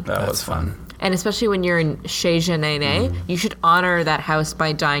is fun. That was fun. And especially when you're in Chez Janine, you should honor that house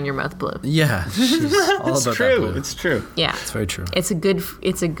by dyeing your mouth blue. Yeah, she's all about that blue. It's true. Yeah, it's very true. It's a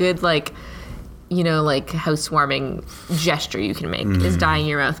good like, like housewarming gesture you can make is dyeing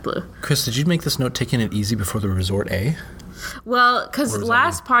your mouth blue. Chris, did you make this note taking it easy before the resort A? Well, because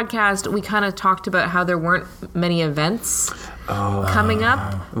last podcast we kind of talked about how there weren't many events coming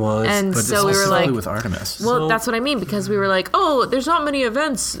up, and so we were like, with Artemis. Well, that's what I mean, because we were like, oh, there's not many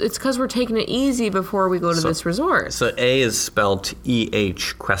events. It's because we're taking it easy before we go to this resort. So A is spelled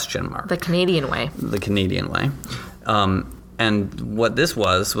EH ? The Canadian way. The Canadian way. And what this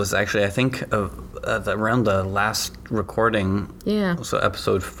was actually, I think, around the last recording. Yeah. So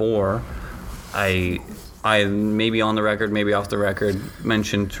episode 4, I maybe on the record, maybe off the record,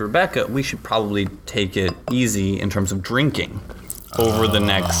 mentioned to Rebecca, we should probably take it easy in terms of drinking over the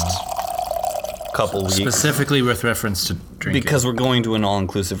next couple weeks. Specifically with reference to drinking. Because we're going to an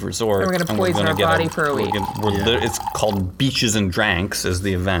all-inclusive resort. And we're going to poison our body for a week. It's called Beaches and Dranks is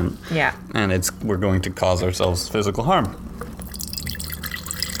the event. Yeah. And we're going to cause ourselves physical harm.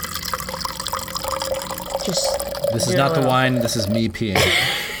 This is not the wine, this is me peeing.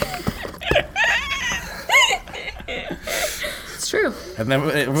 True. And then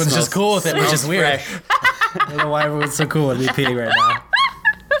everyone's just cool with it, which is weird. I don't know why everyone's so cool with me peeing right now.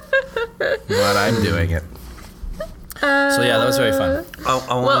 But I'm doing it. So yeah, that was very fun. Well,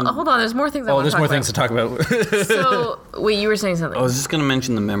 hold on. There's more things I want to there's talk more about. things to talk about. So, wait, you were saying something. I was just gonna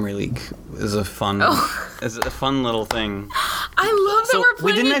mention the memory leak is a fun, is a fun little thing. I love that So, we're we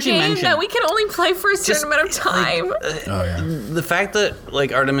playing didn't a actually game mention- that we can only play for a certain amount of time. Oh yeah. The fact that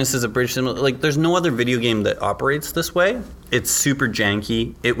like Artemis is a bridge simulator, like there's no other video game that operates this way. It's super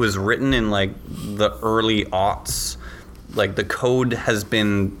janky. It was written in like the early aughts. Like the code has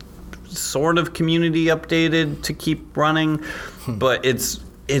been sort of community updated to keep running, but it's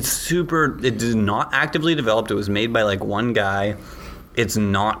super. It did not actively developed. It was made by like one guy. It's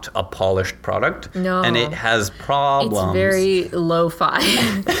not a polished product. No. And it has problems. It's very lo-fi.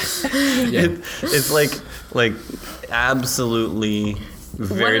 It's like absolutely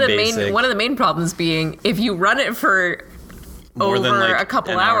very basic. One of the main problems being if you run it for More than, over like, a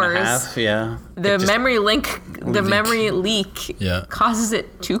couple an hour and a hours, half, yeah. the It just- memory leak Yeah. causes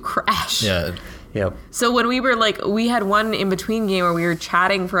it to crash. Yeah. Yep. So when we had one in between game where we were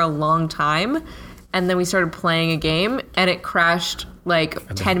chatting for a long time, and then we started playing a game, and it crashed like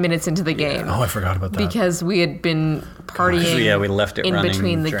 10 minutes into the game. Oh, I forgot about that. Because we had been partying Yeah, we left it in running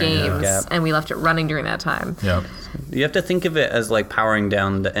between the during the games, gap. and we left it running during that time. Yeah. You have to think of it as like powering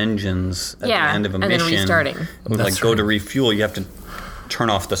down the engines at Yeah, the end of a and then mission. restarting. Like That's go right. to refuel, you have to turn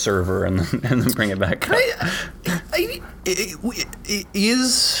off the server and then bring it back up.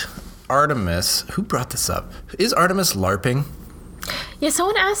 Is Artemis? Who brought this up? Is Artemis LARPing? Yeah,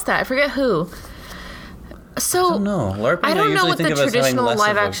 someone asked that. I forget who. So No, LARPing I don't know usually what the think of as having traditional less of a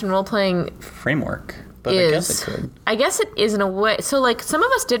live-action role-playing framework, but is. I guess it could. I guess it is in a way. So, like, some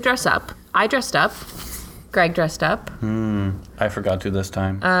of us did dress up. I dressed up. Greg dressed up. I forgot to this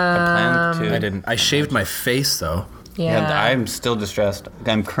time. I planned to. I didn't. I shaved my face though. Yeah. I'm still distressed.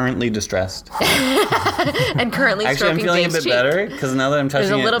 I'm currently distressed. And currently Actually, I'm stroking feeling a Dave's bit cheek. better because now that I'm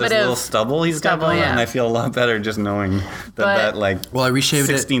touching a little this bit of little stubble he's got stubble, going, yeah. and I feel a lot better just knowing that like. Well, I reshaved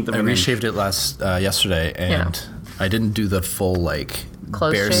 16th of it. I an inch. reshaved it yesterday, and I didn't do the full like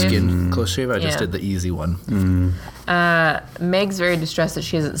Close bare shave? skin close shave. I just Yeah. did the easy one. Meg's very distressed that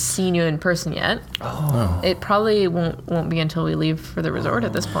she hasn't seen you in person yet. Oh. It probably won't be until we leave for the resort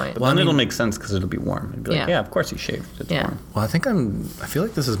at this point. But then it'll make sense because it'll be warm. It'll be like, Yeah. yeah, of course he shaved. It's Yeah. warm. Well, I feel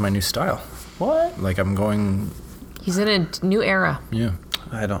like this is my new style. What? Like I'm going. He's in a new era. Yeah.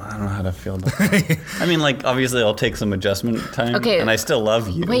 I don't know how to feel about that. I mean, like, obviously I'll take some adjustment time. Okay. And I still love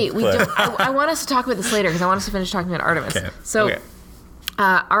you. Wait, we but- don't. I want us to talk about this later because I want us to finish talking about Artemis. Okay. So, Okay.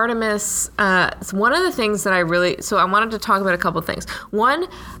 Artemis, it's one of the things that I wanted to talk about a couple of things. One,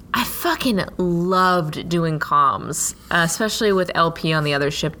 I fucking loved doing comms, especially with LP on the other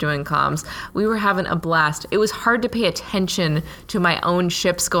ship doing comms. We were having a blast. It was hard to pay attention to my own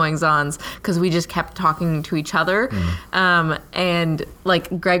ship's goings-ons because we just kept talking to each other. And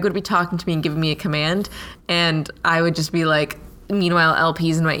like Greg would be talking to me and giving me a command, and I would just be like, meanwhile,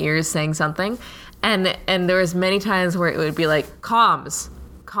 LP's in my ears saying something. And there was many times where it would be like, comms,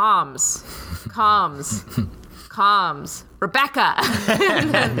 Rebecca. And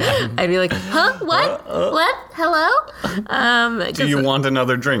then I'd be like, huh? What? What? Hello? Do you want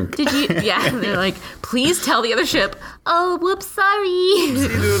another drink? Did you? Yeah. And they're like, please tell the other ship. Oh, whoops, sorry.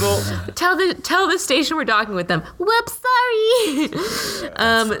 Doodle. tell the station we're docking with them. Whoops,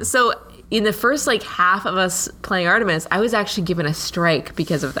 sorry. So in the first like half of us playing Artemis, I was actually given a strike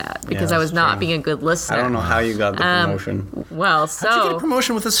because of that, because I was that's not true. being a good listener. I don't know how you got the promotion. Well, How'd you get a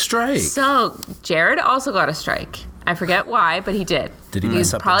promotion with a strike? So Jared also got a strike. I forget why, but he did. Did he was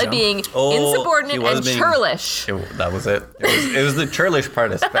mess up the probably jump? being Oh, insubordinate he was and being- churlish. That was it. It was the churlish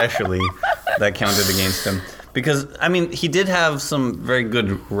part especially that counted against him. Because, I mean, he did have some very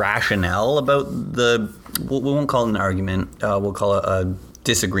good rationale about we won't call it an argument, we'll call it a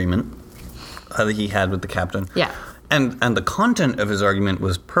disagreement that he had with the captain. Yeah. And the content of his argument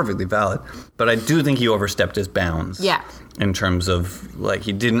was perfectly valid, but I do think he overstepped his bounds. Yeah. In terms of, like,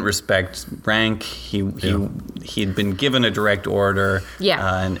 he didn't respect rank, he'd been given a direct order,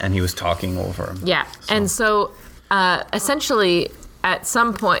 Yeah. and he was talking over him. Yeah. And so essentially at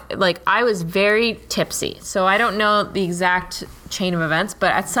some point, like I was very tipsy. So I don't know the exact chain of events,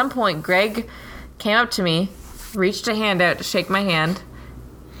 but at some point Greg came up to me, reached a hand out to shake my hand,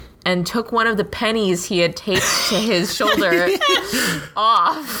 and took one of the pennies he had taped to his shoulder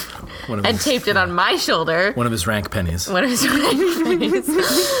off and taped it on my shoulder. One of his rank pennies. One of his pennies.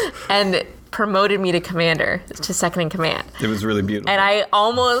 And promoted me to commander, to second in command. It was really beautiful. And I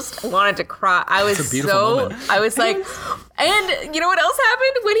almost wanted to cry. I was a beautiful moment. I was like, And you know what else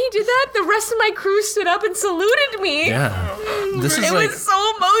happened? When he did that, the rest of my crew stood up and saluted me. Yeah. This is It like, was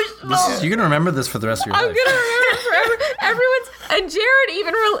so emotional. you're going to remember this for the rest of your I'm life. gonna remember it forever. Everyone's and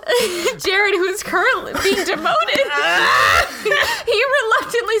Jared, who's currently being demoted, he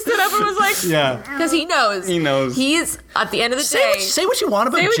reluctantly stood up and was like, Yeah. because he knows he's at the end of the day. Say what you want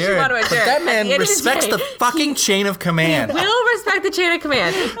about Say what Jared. you want about but Jared. that At man the end of the respects day, the fucking chain of command. Will respect the chain of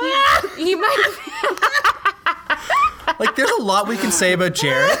command. He might. Like, there's a lot we can say about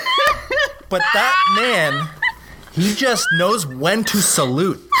Jared, but that man, he just knows when to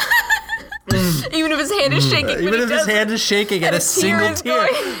salute. Even if his hand is shaking. Even if his hand is shaking and a single tear.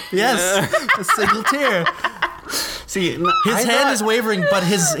 Yes, a single tear. See, His hand is wavering, but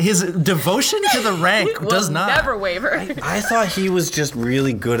his devotion to the rank does not. Never waver. I thought he was just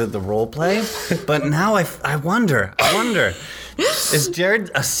really good at the role play, but now I wonder. Is Jared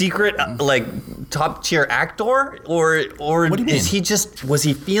a secret top tier actor, or What do you is mean? was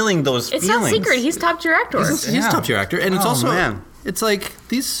he feeling those It's feelings? not secret. He's top tier actor. He's top tier actor, and it's Oh, also man. it's like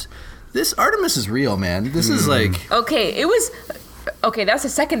this Artemis is real, man. This is like Okay, that's the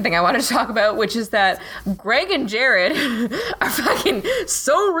second thing I wanted to talk about, which is that Greg and Jared are fucking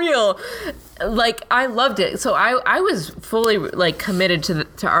so real. Like, I loved it. So I was fully like committed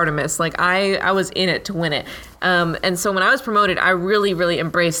to Artemis. Like I was in it to win it. And so when I was promoted, I really, really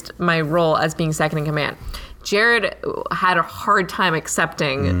embraced my role as being second in command. Jared had a hard time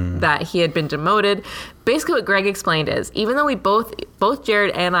accepting that he had been demoted. Basically what Greg explained is, even though we both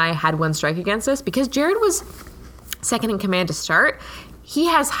Jared and I had one strike against us, because Jared was second in command to start, he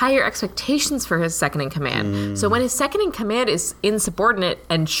has higher expectations for his second in command. So when his second in command is insubordinate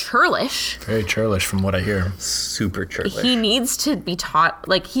and churlish, very churlish from what I hear. Super churlish. he needs to be taught,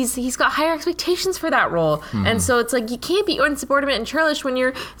 like he's got higher expectations for that role. And so it's like, you can't be insubordinate and churlish when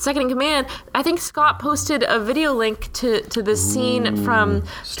you're second in command. I think Scott posted a video link to this scene from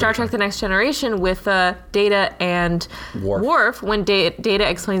Star Trek The Next Generation with Data and Worf when Data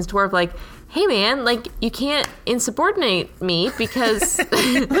explains to Worf, like, hey man, like, you can't insubordinate me because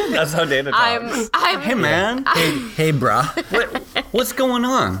That's how Data talks. I'm Hey man, Hey, brah. what's going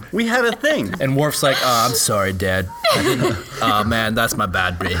on? We had a thing. And Worf's like, oh, I'm sorry, Dad. Oh man, that's my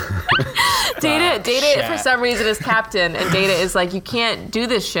bad, bro. Data for some reason is captain, and Data is like, you can't do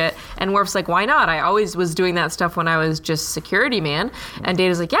this shit. And Worf's like, why not? I always was doing that stuff when I was just security man. And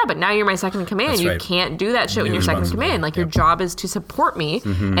Data's like, yeah, but now you're my second in command. That's You right. can't do that shit when New you're second in command. responsibility. Like, your Yep. job is to support me.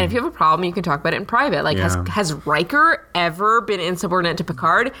 And if you have a problem, you can talk about it in private. Like, Yeah. has Riker ever been insubordinate to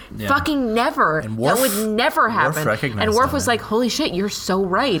Picard? Yeah. Fucking never. And Worf- that would never happen. recognized And Worf that, was man. like, holy shit, you're so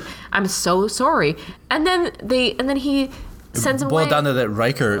right. I'm so sorry. And then he sends him away. Boiled down to that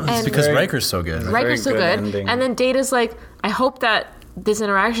Riker, it's And- because Very- Riker's so good. Right? Riker's so good good. ending. And then Data's like, I hope that this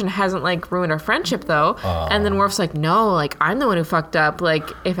interaction hasn't like ruined our friendship though. And then Worf's like, no, like, I'm the one who fucked up, like,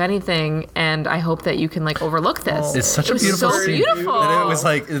 if anything, and I hope that you can like overlook this. It's such It a was beautiful so scene. beautiful. And it was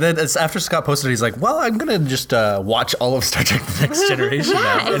like, then it's after Scott posted it, he's like, well, I'm going to just watch all of Star Trek The Next Generation Yeah,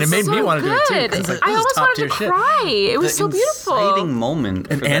 now. And it it's made me so want to do it too. good. 'Cause it's like, I this is almost top wanted tier to shit. cry. It was so beautiful. Exciting moment.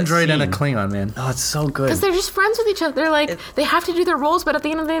 An for that android and a scene. Klingon, man. Oh, it's so good. Because they're just friends with each other. They're like, they have to do their roles, but at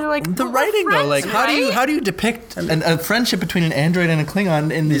the end of the day, they're like, The we're writing though, friends, like how do you depict a friendship between an android and a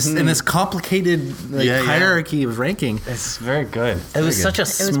Klingon in this complicated hierarchy of ranking? It's very good. It was such a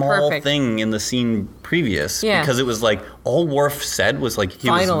small perfect. thing in the scene previous Yeah. because it was like all Worf said was like he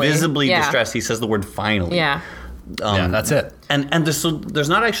Finally. was visibly Yeah. distressed. He says the word finally. Yeah. Yeah, that's it. And there's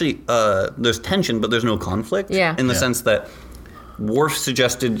not actually there's tension, but there's no conflict. Yeah. In the Yeah. sense that Worf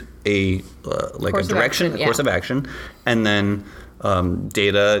suggested a Course of direction, action, a course yeah. of action, and then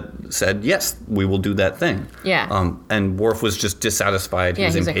Data said yes, we will do that thing. Yeah. And Worf was just dissatisfied. He Yeah,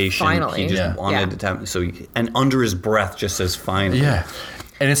 was he's like, impatient. "Finally." He just Yeah. wanted to have, and under his breath just says finally. Yeah.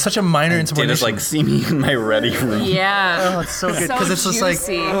 And it's such a minor Data's insubordination. like, see me in my ready room. Yeah. oh, it's so good So because it's just like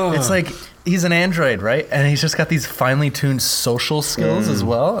juicy. it's like he's an android, right? And he's just got these finely tuned social skills as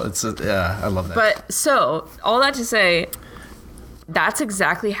well. It's I love that. But so, all that to say, that's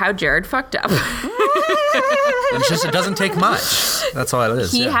exactly how Jared fucked up. It's just it doesn't take much. That's all it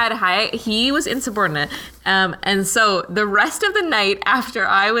is. He was insubordinate. And so the rest of the night after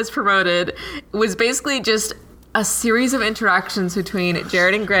I was promoted was basically just a series of interactions between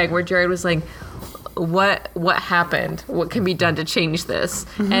Jared and Greg where Jared was like, what happened? What can be done to change this?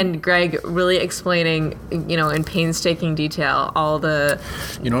 And Greg really explaining, in painstaking detail, all the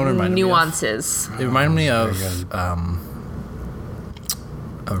You know what it reminded nuances. me of? It reminded me of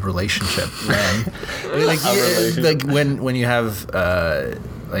a relationship. Like when you have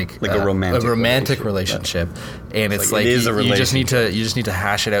Like a romantic relationship. And it's like it is a you just need to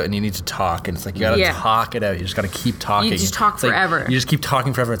hash it out, and you need to talk, and it's like you gotta talk it out. You just gotta keep talking. You just talk forever. You just keep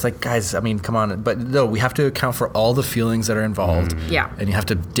talking forever. It's like, guys, I mean, come on. But no, we have to account for all the feelings that are involved. Yeah. And you have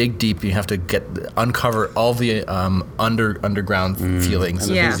to dig deep. You have to uncover all the underground feelings.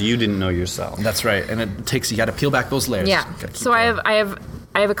 And the things you didn't know yourself. That's right. And you gotta peel back those layers. Yeah. So I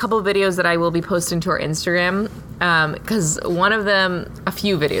have a couple of videos that I will be posting to our Instagram, because one of them, a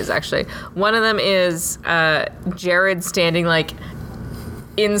few videos actually. One of them is Jared standing like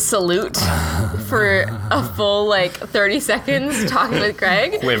in salute for a full like 30 seconds talking with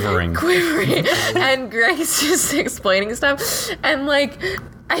Greg. Quivering. And Greg's just explaining stuff. And like,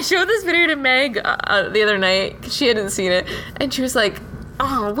 I showed this video to Meg the other night, 'cause she hadn't seen it, and she was like,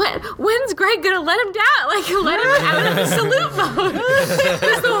 oh, when's Greg gonna let him down? Like, let him out of the salute mode.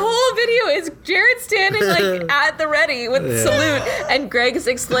 Because the whole video is Jared standing like at the ready with the salute, and Greg is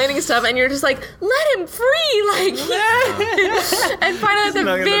explaining stuff, and you're just like, let him free, like. And finally, at the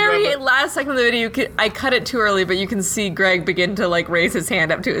very last second of the video, I cut it too early, but you can see Greg begin to like raise his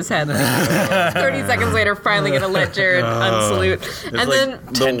hand up to his head. 30 seconds later, finally gonna let Jared unsalute, and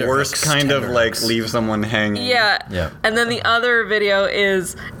like then the worst kind of like leave someone hanging. Yeah. And then the other video is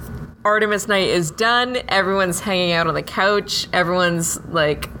Artemis night is done. Everyone's hanging out on the couch. Everyone's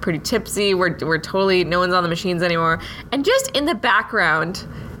like pretty tipsy. We're totally, no one's on the machines anymore. And just in the background,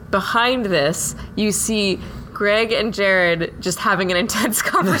 behind this, you see Greg and Jared just having an intense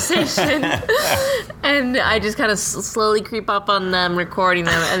conversation. And I just kind of slowly creep up on them, recording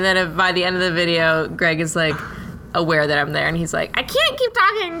them. And then by the end of the video, Greg is like aware that I'm there. And he's like, I can't keep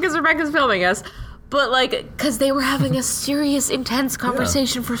talking because Rebecca's filming us. But, like, because they were having a serious, intense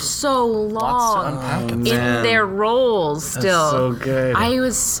conversation for so long in their roles still. That's so good. I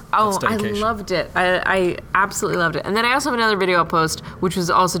loved it. I absolutely loved it. And then I also have another video I'll post, which was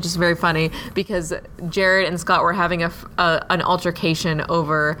also just very funny, because Jared and Scott were having an altercation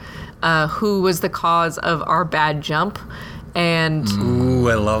over who was the cause of our bad jump. And ooh,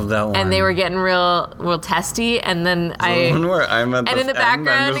 I love that one. And they were getting real testy, and then in the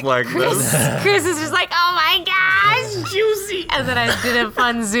background, just like Chris is just like, oh my gosh, juicy. And then I did a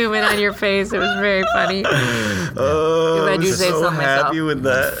fun zoom in on your face. It was very funny. Oh, I was so happy with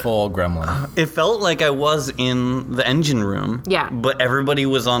that. Full gremlin. It felt like I was in the engine room. Yeah. But everybody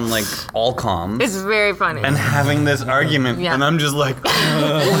was on like all comms. It's very funny. And having this argument, and I'm just like,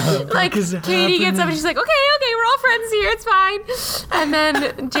 like Katie gets up and she's like, okay, we're all friends here. It's fine. And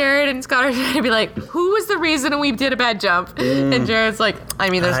then Jared and Scott are trying to be like, who was the reason we did a bad jump? And Jared's like,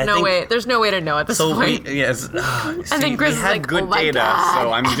 I mean, there's no way to know at this point. And then Chris is like, good oh my data, God.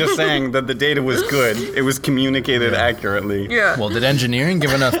 so I'm just saying that the data was good. It was communicated accurately. Yeah. Well, did engineering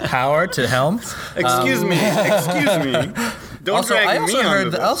give enough power to Helm? Excuse me. Don't drag me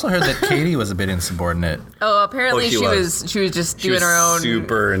on I also heard that Katie was a bit insubordinate. Oh, apparently she was just doing her own.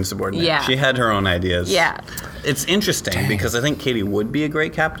 Super insubordinate. Yeah. She had her own ideas. Yeah. It's interesting because I think Katie would be a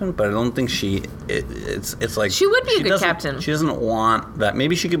great captain, but I don't think it's like she would be a good captain. She doesn't want that.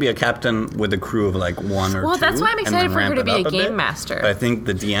 Maybe she could be a captain with a crew of like one or two. Well, that's why I'm excited for her to be a game master. But I think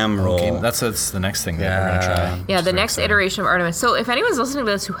the DM role. That's the next thing that we're gonna try. Yeah, the next iteration of Artemis. So if anyone's listening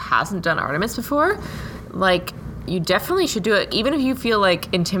to this who hasn't done Artemis before, like, you definitely should do it, even if you feel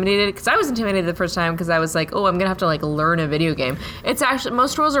like intimidated. Because I was intimidated the first time because I was like, oh, I'm gonna have to like learn a video game. It's actually,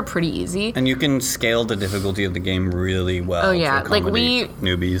 most roles are pretty easy, and you can scale the difficulty of the game really well. Oh yeah, for like we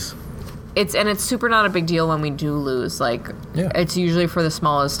newbies. It's super not a big deal when we do lose. Like, it's usually for the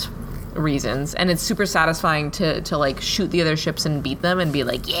smallest reasons, and it's super satisfying to like shoot the other ships and beat them and be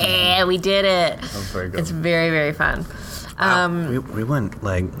like, yeah, we did it. That's very good. It's very, very fun. We went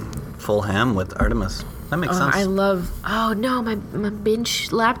like full ham with Artemis. That makes sense. I love. Oh no, my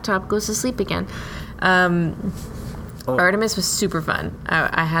binge laptop goes to sleep again. Artemis was super fun.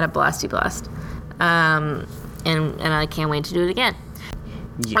 I had a blasty blast, and I can't wait to do it again.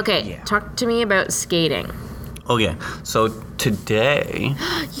 Talk to me about skating. Okay, so today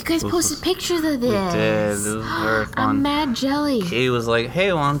you guys posted pictures of this. We did. This was very fun. I'm mad jelly. Katie was like,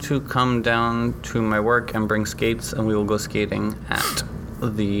 "Hey, why don't you come down to my work and bring skates, and we will go skating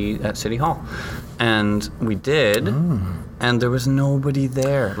at City Hall." And we did, and there was nobody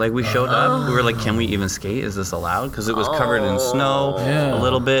there. Like, we showed up, we were like, can we even skate? Is this allowed? Because it was covered in snow a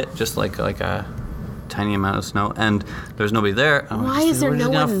little bit, just like a tiny amount of snow, and there's nobody there. Why is there no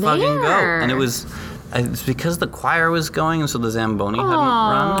one there? Go. And it's because the choir was going, and so the Zamboni hadn't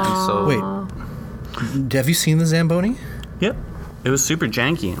run. And so wait, have you seen the Zamboni? Yep. It was super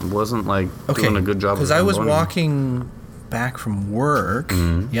janky. It wasn't like doing a good job. Because I was walking back from work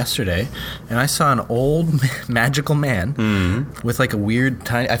yesterday, and I saw an old magical man with like a weird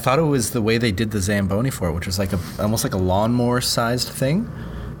tiny. I thought it was the way they did the Zamboni for it, which was like almost like a lawnmower-sized thing.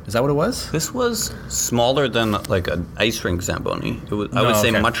 Is that what it was? This was smaller than like an ice rink Zamboni. It was, I would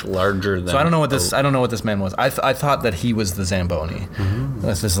say, much larger than. So I don't know what this. I don't know what this man was. I thought that he was the Zamboni.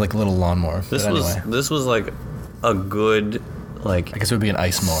 This is like a little lawnmower. This was like a good, like, I guess it would be an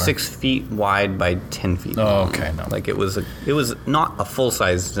ice mower. 6 feet wide by 10 feet long. Oh, okay, no. Like it was not a full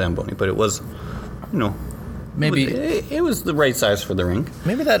size Zamboni, but it was, Maybe it was the right size for the rink.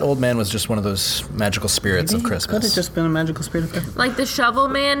 maybe that old man was just one of those magical spirits of Christmas. Could have just been a magical spirit of Christmas. Like the shovel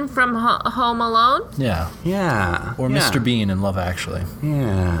man from Home Alone? Yeah. Yeah. Or yeah. Mr. Bean in Love Actually.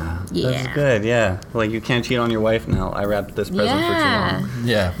 Yeah. Yeah. That's good. Yeah. Like you can't cheat on your wife now. I wrapped this present for too long.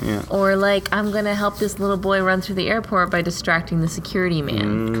 Yeah. Yeah. Or like, I'm going to help this little boy run through the airport by distracting the security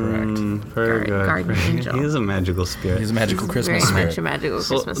man. Correct. Very good. Guardian angel. He is a magical spirit. He's a magical Christmas Very much spirit. a magical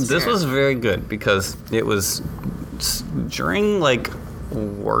So Christmas this spirit. was very good because it was during like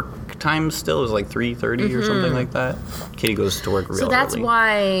work time still. It was like 3:30 or something like that. Katie goes to work real So that's early.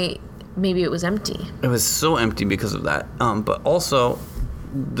 why maybe it was empty. It was so empty because of that. But also,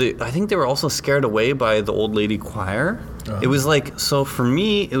 I think they were also scared away by the old lady choir. It was like, so for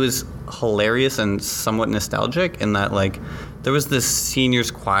me, it was hilarious and somewhat nostalgic in that like there was this seniors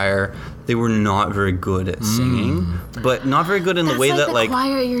choir. They were not very good at singing, but not very good in the way That's that like like. the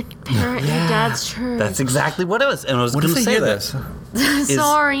choir at your parent, your dad's church. That's exactly what it was, and I was What going if to they say hear that. this?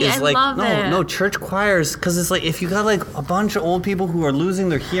 Sorry, I like, love it. No, church choirs, because it's like if you got like a bunch of old people who are losing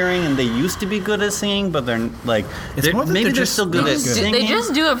their hearing and they used to be good at singing, but they're like, more that maybe they're they're just still good not at good. singing. They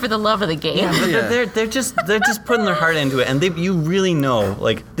just do it for the love of the game. Yeah, but Yeah. they're just putting their heart into it, and you really know,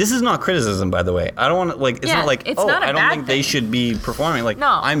 like, this is not criticism, by the way. I don't want to like. It's Yeah, not like it's not a I don't bad think they thing. should be performing. Like, No.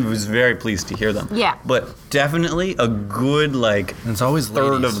 I was very pleased to hear them. Yeah. but definitely a good like And it's always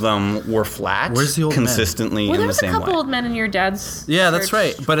third ladies. of them were flat. Where's the old man? consistently Well, in there the was a same couple way. old men in your dad's. Yeah, that's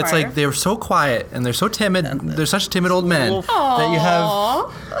church right. But it's choir. like they're so quiet and they're so timid. They're such timid old men that you have.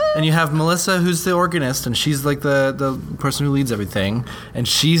 Aw. And you have Melissa, who's the organist, and she's like the person who leads everything. And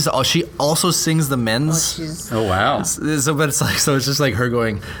she also sings the men's. She's Oh wow! So, but it's like it's just like her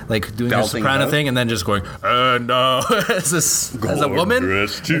going like doing her Belting soprano out. thing, and then just going as a woman. And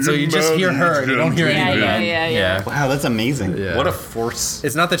so you just hear her, and you don't hear Yeah, any yeah, man. yeah, yeah. Wow, that's amazing. Yeah. What a force!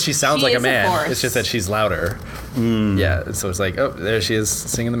 It's not that she sounds She like a is a man. force. It's just that she's louder. Yeah. So it's like, oh, there she is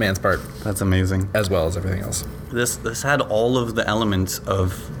singing the man's part That's amazing. as well as everything else. This had all of the elements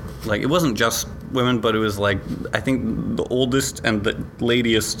of, like, it wasn't just women, but it was like, I think the oldest and the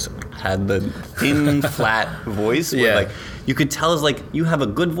ladiest had the thin, flat voice. Where, Yeah. like, you could tell is like, you have a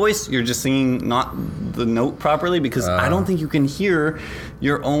good voice, you're just singing not the note properly, because I don't think you can hear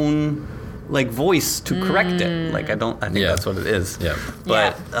your own like voice to correct it. Like I think Yeah. that's what it is. Yeah.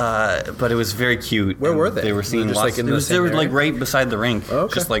 But it was very cute. Where and were they? They were singing Just, lots. like, in They the was- they same were like area? right beside the rink, Oh,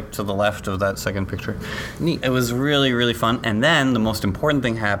 okay. just like to the left of that second picture. Neat. It was really, really fun. And then the most important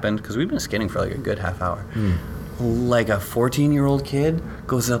thing happened, because we've been skating for like a good half hour. Like a 14-year-old kid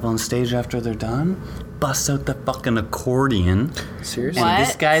goes up on stage after they're done, busts out the fucking accordion. Seriously? What? And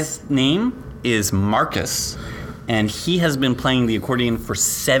this guy's name is Marcus. And he has been playing the accordion for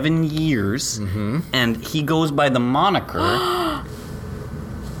 7 years. And he goes by the moniker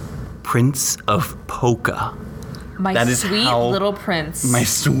Prince of Polka. my That is sweet how- little prince. My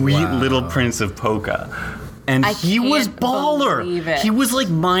sweet little Prince of Polka. And I he was can't baller. believe it. He was like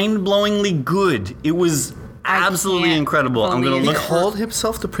mind-blowingly good. It was absolutely can't incredible. I'm gonna believe look it. He for. called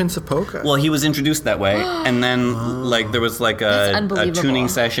himself the Prince of Polka. Well, he was introduced that way, and then like there was like That's a unbelievable. tuning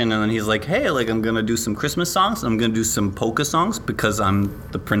session, and then he's like, "Hey, like I'm gonna do some Christmas songs, and I'm gonna do some polka songs because I'm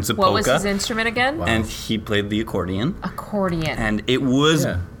the Prince of what Polka." was his instrument again? And he played the accordion, Accordion. and it was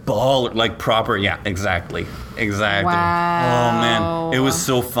Yeah. baller, like proper. Yeah, exactly. Wow. Oh man, it was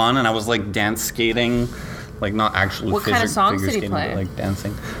so fun, and I was like dance skating, like not actually. What kind of songs figure did he skating, play? But, like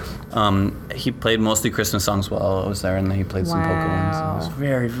dancing. He played mostly Christmas songs while I was there, and then he played some polka ones. And it was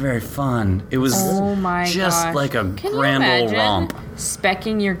very, very fun. It was Oh my just gosh. like a Can grand you old imagine romp.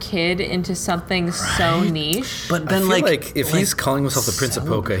 specking your kid into something so niche? But I then, feel like, if he's calling himself the Prince of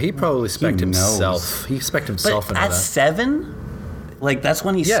Polka, he probably spec'd knows. himself. He spec'd himself but into at that. 7, like that's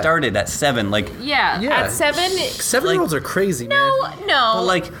when he Yeah. started at 7. Like, yeah, Yeah. at 7. 7-year-olds are crazy, man. No.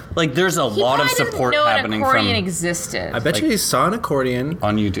 but like there's a He lot of probably didn't support know happening an from accordion existed. I bet you he saw an accordion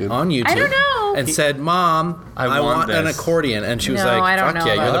on YouTube. I don't know. and said, "Mom, I want an this." accordion," and she was No, like, I don't "Fuck know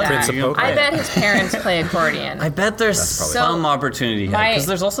yeah, you're about the Prince that. of Polka." I bet his parents play accordion. I bet there's probably some So, opportunity here my- because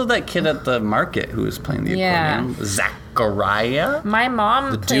there's also that kid at the market who was playing the Yeah. accordion, Zach Zachariah. My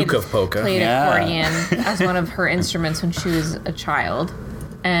mom Duke of Polka. played Yeah. accordion as one of her instruments when she was a child.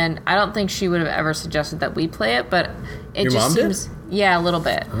 And I don't think she would have ever suggested that we play it, but it Your just mom did? seems little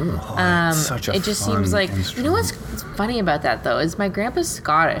bit. Such a It just fun seems like instrument. you know what's funny about that though is my grandpa's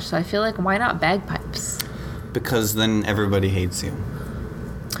Scottish, so I feel like why not bagpipes? Because then everybody hates you.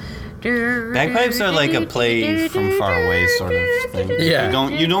 Bagpipes are like a play from far away sort of thing. Yeah.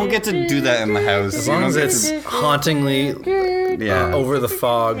 You don't get to do that in the house. As long as it's hauntingly over the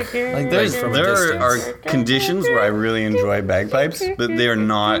fog. Like from a there distance. are conditions where I really enjoy bagpipes, but they are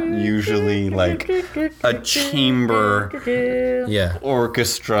not usually like a chamber Yeah.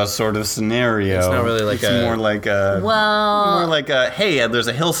 orchestra sort of scenario. It's not really like a- more like a more like a hey, there's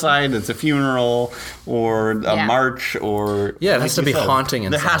a hillside, it's a funeral or a Yeah. march or Yeah, it like has to you be said, haunting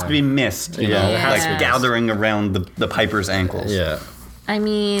in There some has to way. be mist, you know, there has like to be mist. gathering around the piper's ankles. Yeah. I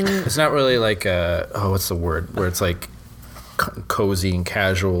mean, It's not really like what's the word? Where it's like cozy and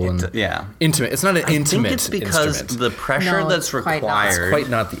casual and Yeah. intimate. It's not an I intimate think it's because instrument. the pressure No, that's it's quite not. required. Quite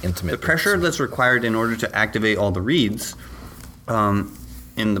not the intimate. The pressure that's required in order to activate all the reeds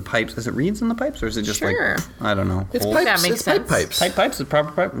in the pipes. Is it reeds in the pipes, or is it just Sure. like I don't know? It's holes? pipes. That makes It's pipe sense. pipes. Pipes, the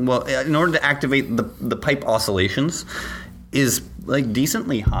proper pipe. Well, in order to activate the pipe oscillations, is like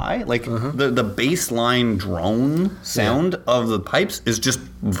decently high. Like the baseline drone sound of the pipes is just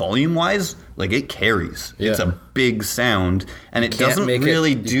volume wise, like it carries. It's Yeah. a big sound, and it can't doesn't make it- really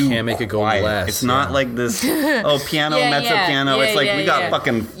you do. can't make it go quiet. less, It's not yeah. like this. Piano, Yeah, mezzo yeah, piano. yeah, It's like yeah, we got yeah.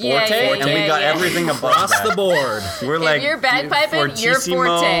 fucking forte, Yeah, and we yeah, got yeah. everything above Across that. the board. We're like if you're bagpiping, you're fortissimo,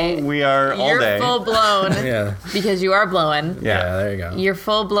 forte. We are all you're day. full blown Yeah. because you are blowing. Yeah. There you go. You're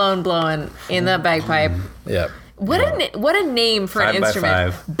full blown blowing in that bagpipe. Yeah. What a name for an 5 by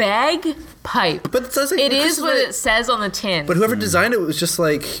instrument. 5. Bagpipe. But it doesn't. It is what it says on the tin. But whoever designed it was just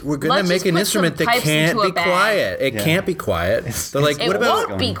like, we're going Let's to make just an put instrument some that pipes can't into a be bag. quiet. It Yeah. can't be quiet. They're like, it what about?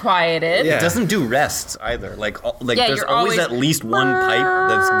 won't be quieted. Yeah. It doesn't do rests either. Like Yeah, there's you're always always- at least one pipe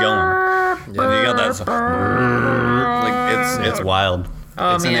that's going. Yeah, you got that. Like it's wild.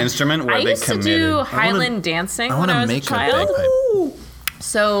 It's an man. instrument where I they used to committed. do Highland dancing I when want I to was make a child. bagpipe.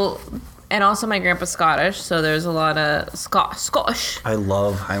 So, and also my grandpa's Scottish, so there's a lot of Scottish I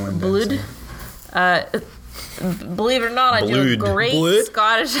love Highland blood. dancing. Believe it or not, I do a Blood. great Blood?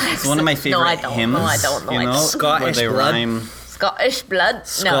 Scottish accent. It's one of my favorite no, I don't. hymns. No, I don't. No, you I know, don't. Scottish where they blood. rhyme. Scottish blood.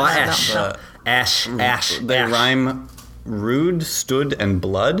 Scottish. No. Ash. They rhyme rude, stood, and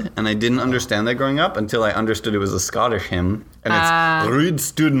blood, and I didn't understand that growing up until I understood it was a Scottish hymn, and it's rude,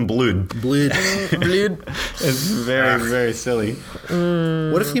 stood, and blood. Blood. Blood. It's very, very silly.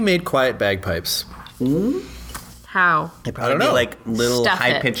 What if you made quiet bagpipes? How? It probably I don't know. be like little Stuff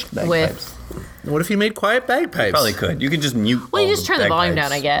it high-pitched bagpipes. What if you made quiet bagpipes? Probably could. You could just mute. Well, you all just turn the volume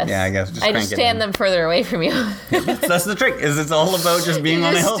down, I guess. Yeah, I guess. Just I crank just it stand in. them further away from you. That's the trick. Is it's all about just being you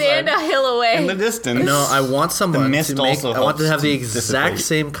on a just hillside stand a hill away. in the distance. No, I want someone The mist to make. also I want to have the helps exact dissipate.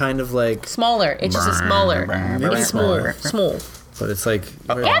 same kind of like, Smaller. It's just a smaller. Maybe It's small. smaller. Small. but it's like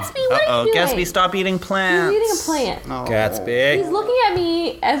Gatsby, what are you doing? Gatsby, stop eating plants. He's eating a plant. Gatsby. He's looking at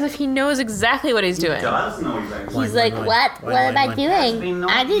me as if he knows exactly what he's doing. Does know exactly. He's like, what? What am I Gatsby, doing? no,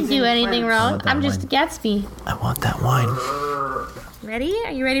 I didn't he's do eating anything plants. wrong. want that I'm just wine. Gatsby. I want that wine. Ready?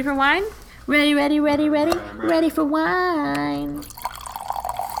 Are you ready for wine? Ready, ready, ready, ready. Ready for wine.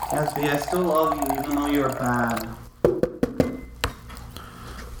 Gatsby, I still love you even though you're bad.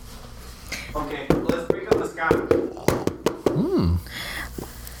 Okay, let's break up the sky.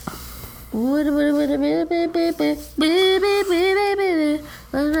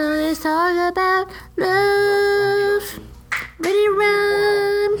 Let's talk about love. Ready,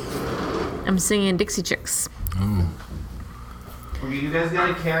 run. I'm singing Dixie Chicks. Okay, you guys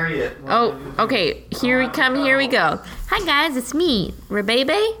gotta carry it. Oh, okay. Here we come. Here we go. Hi guys, it's me,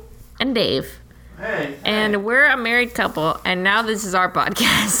 Rebebe and Dave, Hey. and we're a married couple. And now this is our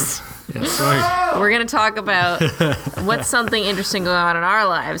podcast. We're gonna talk about what's something interesting going on in our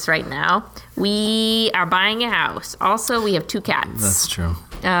lives right now. We are buying a house. Also, we have 2 cats. That's true.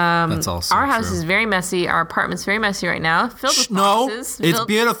 That's also Our house true. is very messy. Our apartment's very messy right now. Filled with No, boxes. it's filled-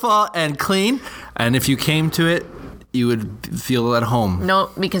 beautiful and clean. And if you came to it, you would feel at home. No,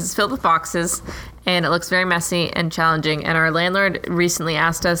 because it's filled with boxes and it looks very messy and challenging. And our landlord recently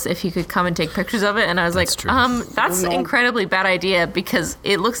asked us if he could come and take pictures of it. And I was That's like, true. that's an incredibly bad idea because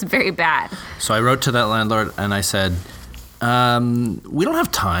it looks very bad. So I wrote to that landlord and I said, we don't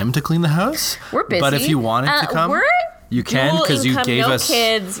have time to clean the house. We're busy. But if you wanted to come, we're you can dual because you income, gave no us.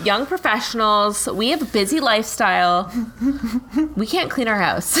 kids, young professionals. We have a busy lifestyle. We can't clean our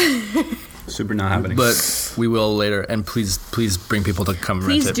house. Super not happening. But we will later. And please bring people to come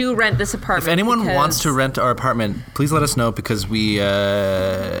Please rent it. do rent this apartment. If anyone because wants to rent our apartment, please let us know because if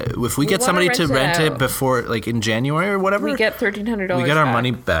we get somebody to rent it before, like in January or whatever, we get $1,300. We get our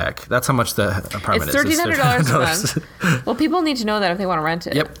money back. That's how much the apartment it's is. $1,300 a month. Well, people need to know that if they want to rent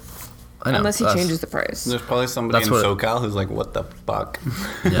it. Yep. I know. Unless he changes the price. There's probably somebody in SoCal who's like, "What the fuck?"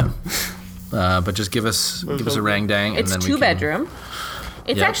 Yeah. But just give us a rang dang. It's and then 2-bedroom.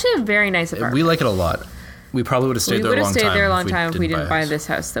 It's actually a very nice apartment. We like it a lot. We probably would have stayed there a long time. We would have stayed there a long time if we didn't buy this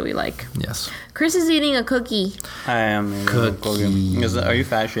house that we like. Yes. Chris is eating a cookie. I am eating a cookie. Are you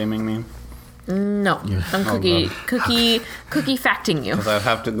fat shaming me? No, I'm cookie facting you. Because I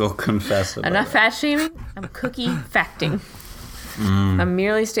have to go confess about I'm not fat shaming. I'm cookie facting. I'm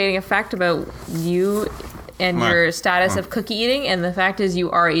merely stating a fact about you and your status of cookie eating, and the fact is you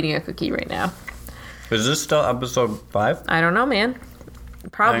are eating a cookie right now. Is this still episode 5? I don't know, man.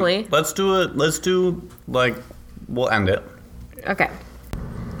 Probably. Let's do it. We'll end it. Okay.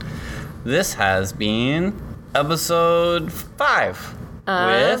 This has been episode 5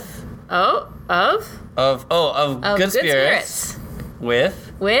 with Good Spirits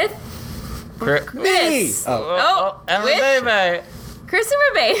with Chris. And Rebebe. Chris and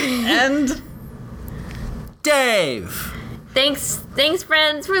Rebebe. And Dave. Thanks,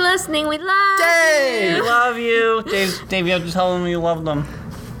 friends, for listening. We love Dave. you. We love you. Dave, you have to tell them you love them.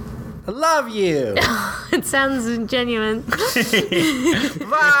 I love you. It sounds genuine. Bye.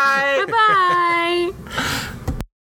 Bye-bye.